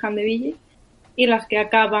se hace en Han de DJ, y las que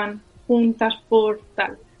acaban juntas por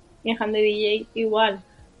tal. Y en Han de DJ igual.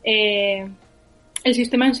 El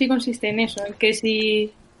sistema en sí consiste en eso, en que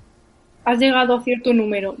si has llegado a cierto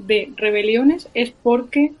número de rebeliones es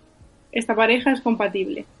porque esta pareja es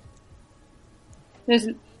compatible.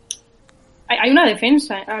 Entonces, hay una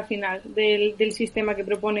defensa al final del sistema que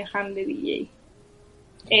propone Han de DJ.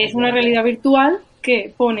 Es una realidad virtual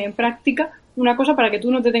que pone en práctica una cosa para que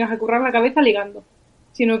tú no te tengas que currar la cabeza ligando,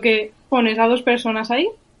 sino que pones a dos personas ahí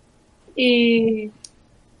y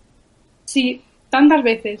si tantas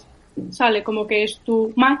veces sale como que es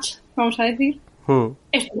tu match, vamos a decir,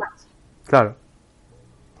 es tu match. Claro,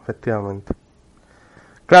 efectivamente.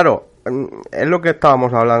 Claro, es lo que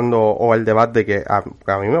estábamos hablando, o el debate, que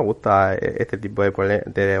a mí me gusta este tipo de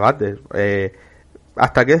debates.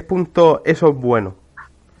 ¿Hasta qué punto eso es bueno?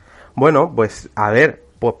 Bueno, pues a ver,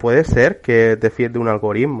 pues puede ser que te fíes de un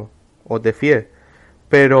algoritmo, o te fíes,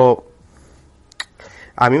 pero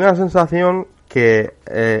a mí me da la sensación que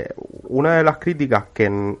una de las críticas que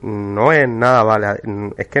no es nada, vale,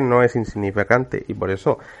 es que no es insignificante, y por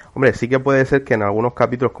eso, hombre, sí que puede ser que en algunos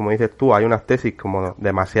capítulos, como dices tú, hay unas tesis como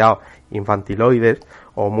demasiado infantiloides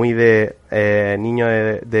o muy de niños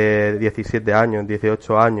de 17 años,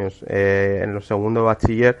 18 años en los segundos de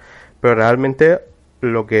bachiller, pero realmente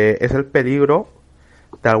lo que es el peligro,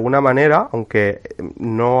 de alguna manera, aunque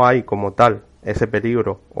no hay como tal ese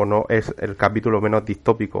peligro, o no es el capítulo menos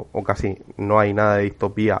distópico, o casi no hay nada de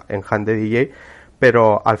distopía en Han de DJ,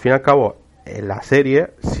 pero al fin y al cabo en la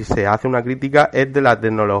serie, si se hace una crítica, es de la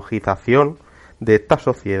tecnologización de esta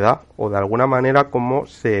sociedad o de alguna manera cómo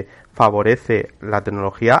se favorece la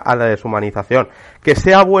tecnología a la deshumanización. Que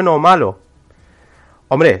sea bueno o malo.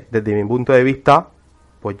 Hombre, desde mi punto de vista,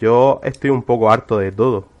 pues yo estoy un poco harto de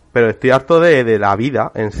todo. Pero estoy harto de la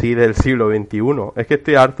vida en sí del siglo XXI. Es que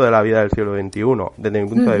estoy harto de la vida del siglo XXI, desde mi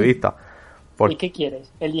punto de vista. ¿Y qué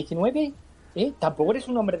quieres? ¿El 19? Tampoco eres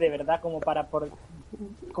un hombre de verdad como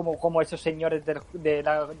esos señores de los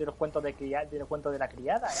cuentos de los cuentos de la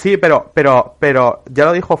criada. Sí, pero ya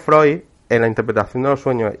lo dijo Freud en la interpretación de los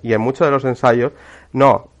sueños y en muchos de los ensayos.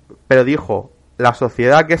 No, pero dijo, la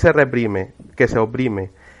sociedad que se reprime, que se oprime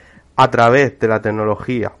a través de la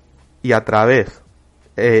tecnología y a través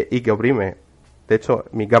y que oprime. De hecho,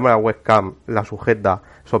 mi cámara webcam la sujeta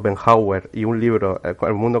Schopenhauer y un libro,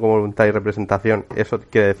 El mundo como voluntad y representación, eso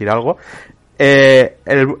quiere decir algo.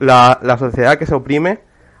 La sociedad que se oprime,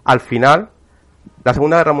 al final,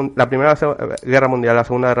 la Primera Guerra Mundial, la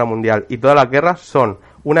Segunda Guerra Mundial y todas las guerras son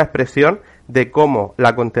una expresión de cómo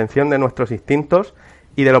la contención de nuestros instintos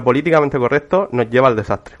y de lo políticamente correcto nos lleva al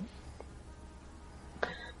desastre.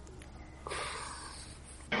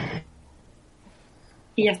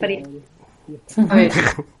 Y ya estaría. A ver,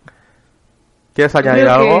 ¿Quieres añadir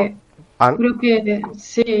algo, Ann? creo que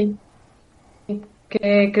sí,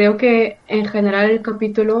 que creo que en general el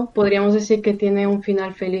capítulo podríamos decir que tiene un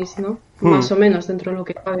final feliz, ¿no? Más o menos dentro de lo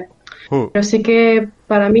que cabe. Pero sí que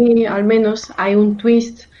para mí, al menos, hay un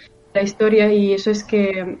twist en la historia y eso es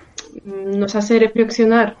que nos hace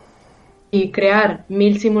reflexionar y crear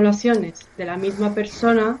 1000 simulaciones de la misma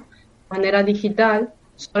persona de manera digital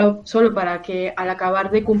solo para que al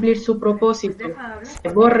acabar de cumplir su propósito se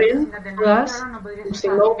borren todas como si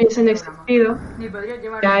no hubiesen existido,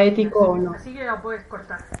 sea ético o no. Así que la puedes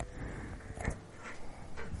cortar.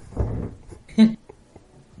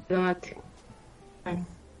 Perdónate.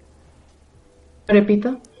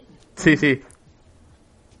 ¿Repito? Sí.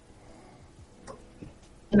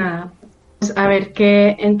 Nada. Pues, a ver,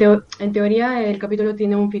 que en teoría el capítulo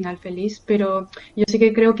tiene un final feliz, pero yo sí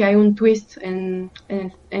que creo que hay un twist en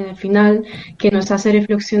el final que nos hace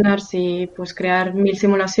reflexionar si pues crear 1000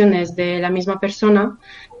 simulaciones de la misma persona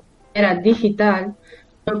era digital,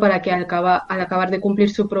 solo para que al acabar de cumplir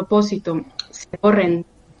su propósito se borren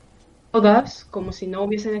todas como si no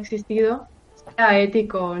hubiesen existido, sea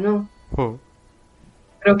ético o no.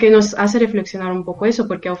 Creo que nos hace reflexionar un poco eso,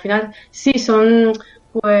 porque al final sí son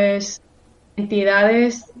pues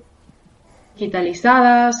entidades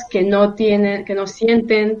digitalizadas que no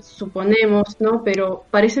sienten, suponemos, ¿no? Pero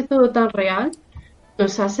parece todo tan real,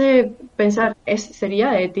 nos hace pensar,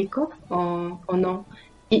 ¿sería ético o no?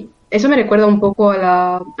 Y eso me recuerda un poco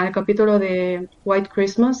al capítulo de White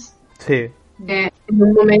Christmas. Sí. En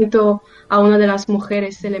un momento a una de las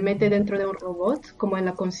mujeres se le mete dentro de un robot, como en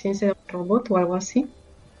la conciencia de un robot o algo así.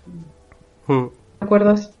 ¿Te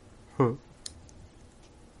acuerdas?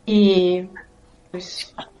 Y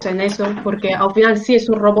pues en eso, porque al final sí es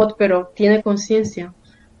un robot, pero tiene conciencia.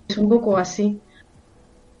 Es un poco así.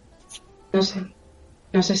 No sé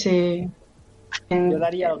si yo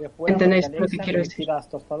daría lo que fuera entendéis porque lo que Alexa quiero me decir. tira las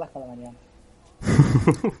tostadas cada mañana.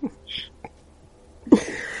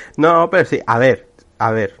 No, pero sí, a ver,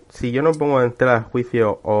 si yo no pongo en tela de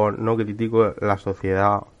juicio o no critico la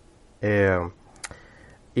sociedad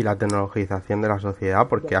y la tecnologización de la sociedad,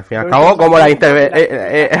 porque al fin y al cabo, como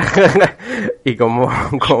y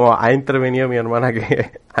como ha intervenido mi hermana,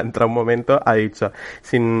 que ha entrado un momento, ha dicho,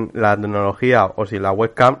 sin la tecnología o sin la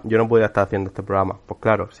webcam, yo no podría estar haciendo este programa. Pues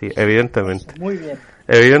claro, sí, evidentemente. Muy bien.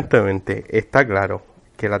 Evidentemente, está claro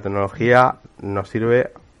que la tecnología nos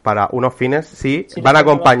sirve para unos fines, sí, Si van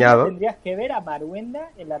acompañados. Tendrías que ver a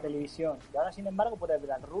Maruenda en la televisión y ahora, sin embargo, puedes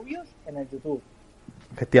ver a Rubius en el YouTube.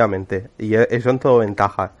 Efectivamente, y son todo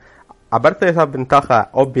ventajas. Aparte de esas ventajas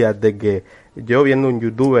obvias de que yo viendo un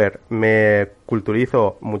youtuber me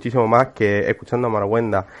culturizo muchísimo más que escuchando a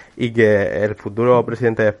Marwenda, y que el futuro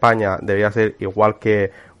presidente de España debería ser igual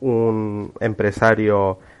que un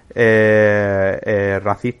empresario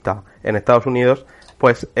racista en Estados Unidos,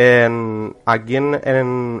 pues aquí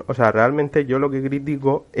o sea, realmente yo lo que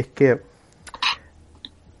critico es que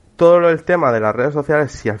todo el tema de las redes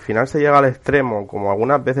sociales, si al final se llega al extremo, como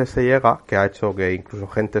algunas veces se llega, que ha hecho que incluso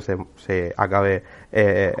gente se acabe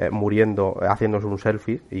muriendo haciéndose un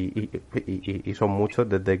selfie, y son muchos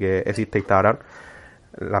desde que existe Instagram,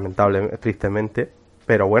 lamentablemente, tristemente.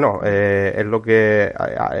 Pero bueno, es lo que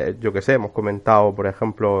yo que sé, hemos comentado, por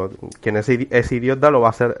ejemplo, quien es idiota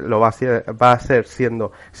va a ser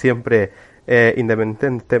siendo siempre,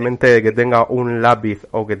 independientemente de que tenga un lápiz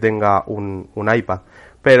o que tenga un iPad.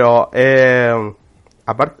 Pero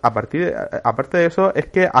aparte de eso, es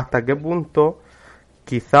que hasta qué punto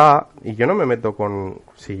quizá, y yo no me meto con,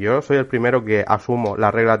 si yo soy el primero que asumo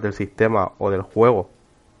las reglas del sistema o del juego,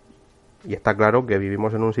 y está claro que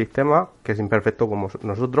vivimos en un sistema que es imperfecto como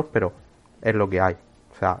nosotros, pero es lo que hay,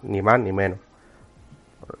 o sea, ni más ni menos.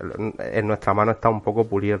 En nuestra mano está un poco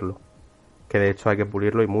pulirlo, que de hecho hay que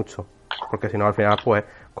pulirlo y mucho, porque si no al final, pues,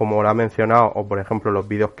 como lo ha mencionado, o por ejemplo los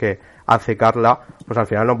vídeos que hace Carla, pues al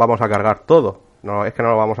final nos vamos a cargar todo. No, es que no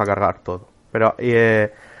lo vamos a cargar todo. Pero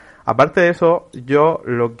aparte de eso, yo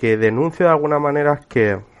lo que denuncio de alguna manera es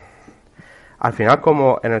que al final,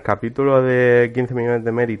 como en el capítulo de 15 millones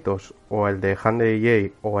de méritos, o el de Han de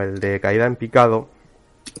DJ, o el de Caída en Picado,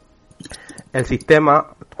 el sistema,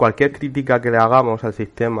 cualquier crítica que le hagamos al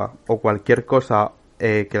sistema, o cualquier cosa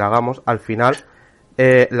que le hagamos, al final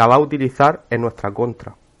la va a utilizar en nuestra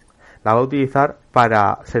contra. La va a utilizar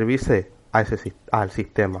para servirse al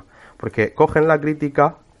sistema. Porque cogen la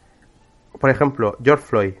crítica, por ejemplo, George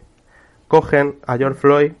Floyd. Cogen a George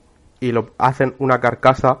Floyd y lo hacen una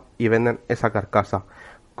carcasa y venden esa carcasa.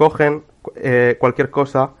 Cogen cualquier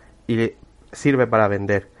cosa y sirve para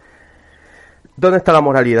vender. ¿Dónde está la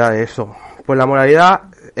moralidad de eso? Pues la moralidad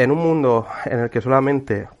en un mundo en el que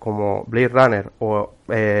solamente, como Blade Runner o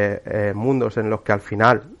mundos en los que al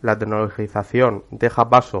final la tecnologización deja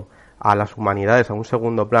paso a las humanidades a un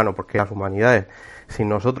segundo plano, porque las humanidades, sin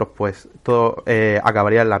nosotros, pues todo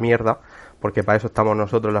acabaría en la mierda, porque para eso estamos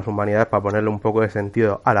nosotros las humanidades, para ponerle un poco de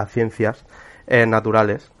sentido a las ciencias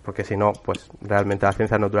naturales, porque si no, pues realmente las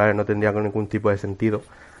ciencias naturales no tendrían ningún tipo de sentido,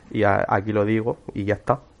 y aquí lo digo, y ya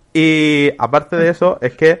está. Y aparte de eso,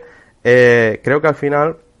 es que creo que al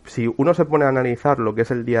final, si uno se pone a analizar lo que es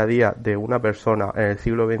el día a día de una persona en el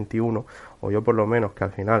siglo XXI, o yo por lo menos, que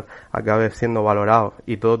al final acabes siendo valorado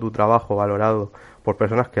y todo tu trabajo valorado por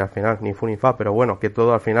personas que al final ni fu ni fa, pero bueno, que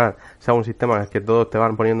todo al final sea un sistema en el que todos te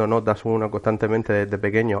van poniendo notas uno constantemente desde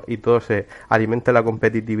pequeño y todo se alimente la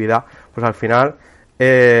competitividad, pues al final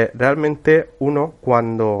realmente uno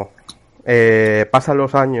cuando pasan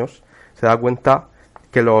los años se da cuenta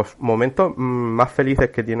que los momentos más felices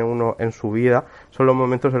que tiene uno en su vida son los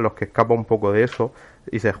momentos en los que escapa un poco de eso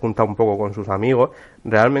y se junta un poco con sus amigos.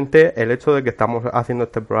 Realmente el hecho de que estamos haciendo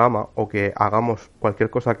este programa o que hagamos cualquier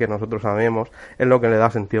cosa que nosotros amemos es lo que le da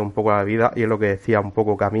sentido un poco a la vida y es lo que decía un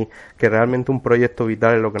poco Camille, que realmente un proyecto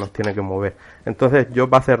vital es lo que nos tiene que mover. Entonces yo,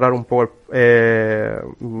 para cerrar un poco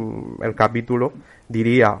el capítulo,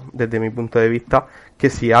 diría desde mi punto de vista que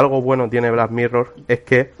si algo bueno tiene Black Mirror es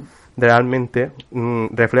que realmente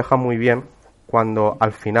refleja muy bien cuando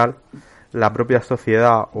al final la propia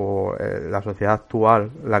sociedad o la sociedad actual,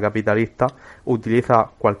 la capitalista, utiliza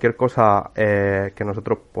cualquier cosa que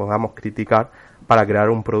nosotros podamos criticar para crear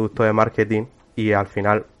un producto de marketing y al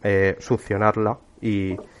final succionarla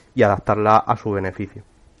y adaptarla a su beneficio.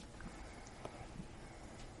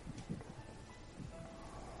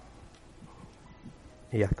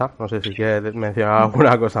 Y ya está. No sé si quieres mencionar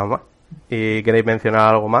alguna cosa más. ¿Y queréis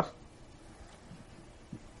mencionar algo más?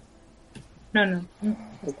 No.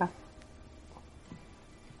 Está.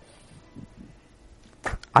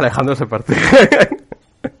 Alejandro se parte.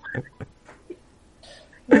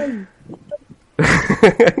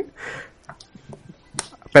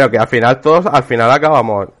 Pero que al final todos,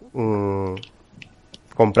 acabamos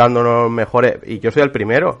comprándonos los mejores, y yo soy el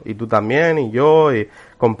primero, y tú también, y yo, y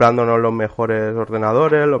comprándonos los mejores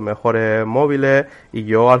ordenadores, los mejores móviles, y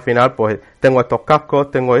yo al final pues tengo estos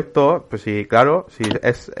cascos, tengo esto, pues sí, claro, sí,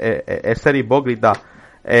 es ser hipócrita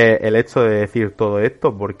el hecho de decir todo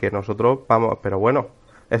esto, porque nosotros vamos, pero bueno,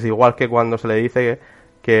 es igual que cuando se le dice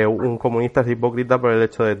que un comunista es hipócrita por el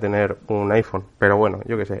hecho de tener un iPhone, pero bueno,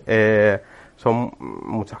 yo qué sé, son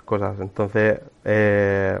muchas cosas. Entonces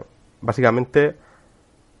básicamente,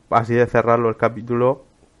 así de cerrarlo el capítulo,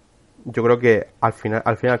 yo creo que al fin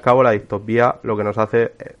y al cabo la distopía lo que nos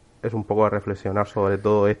hace es un poco de reflexionar sobre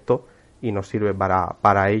todo esto y nos sirve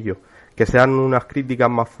para ello. Que sean unas críticas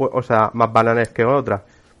más más bananas que otras,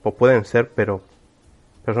 pues pueden ser, pero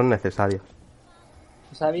son necesarias.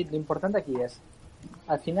 O sea, David, lo importante aquí es,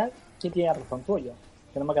 al final, ¿quién tiene razón, tú o yo?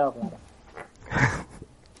 Que no me ha quedado claro.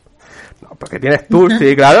 No, porque tienes tú,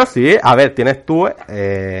 sí, claro, sí. A ver, tienes tú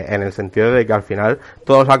en el sentido de que al final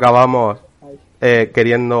todos acabamos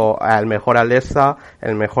queriendo el mejor Alexa,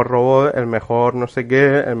 el mejor robot, el mejor no sé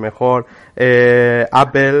qué, el mejor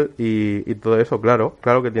Apple y todo eso,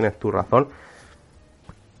 claro que tienes tu razón.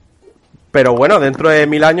 Pero bueno, dentro de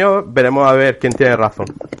 1000 años veremos a ver quién tiene razón.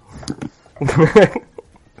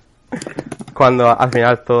 Cuando al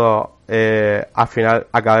final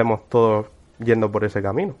acabemos todos yendo por ese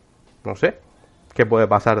camino. No sé. qué puede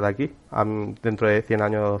pasar de aquí dentro de 100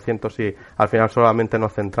 años o 200 si al final solamente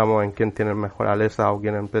nos centramos en quién tiene el mejor Alexa o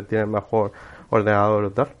quién tiene el mejor ordenador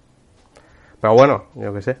o tal. Pero bueno,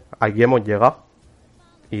 yo qué sé, aquí hemos llegado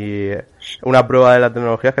y una prueba de la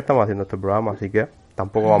tecnología es que estamos haciendo este programa, así que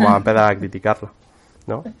tampoco vamos a empezar a criticarla,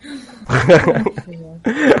 ¿no?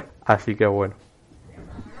 Así que bueno.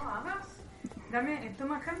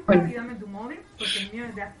 Toma ejemplo y dame tu móvil, porque el mío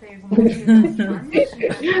es de hace como 7 años.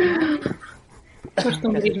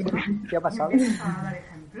 ¿Qué ha pasado? A dar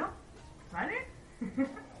ejemplo, ¿vale? ¿Qué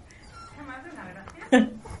más? Una gracia.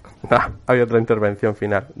 Hay otra intervención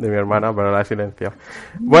final de mi hermana, pero la he silenciado.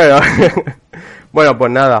 Bueno, bueno,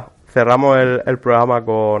 pues nada, cerramos el programa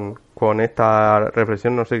con esta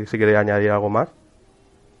reflexión. No sé si queréis añadir algo más.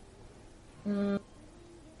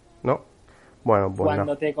 ¿No? Bueno, pues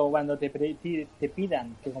cuando te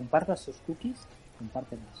pidan que compartas tus cookies,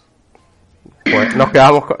 compártelas. Pues nos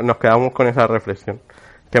quedamos con esa reflexión,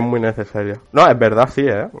 que es muy necesaria. No, es verdad, sí,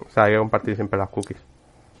 ¿eh? O sea, hay que compartir siempre las cookies.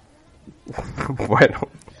 Bueno.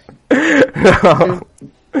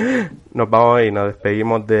 Nos vamos y nos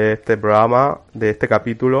despedimos de este programa, de este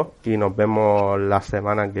capítulo, y nos vemos la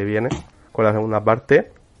semana que viene con la segunda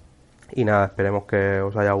parte. Y nada, esperemos que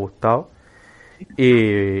os haya gustado.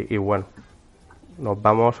 Y bueno, nos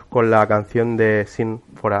vamos con la canción de Sin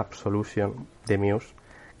for Absolution de Muse,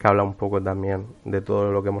 que habla un poco también de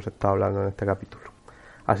todo lo que hemos estado hablando en este capítulo.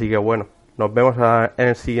 Así que bueno, nos vemos en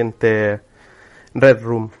el siguiente Red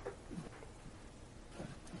Room.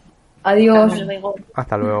 Adiós.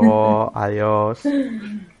 Hasta luego, adiós.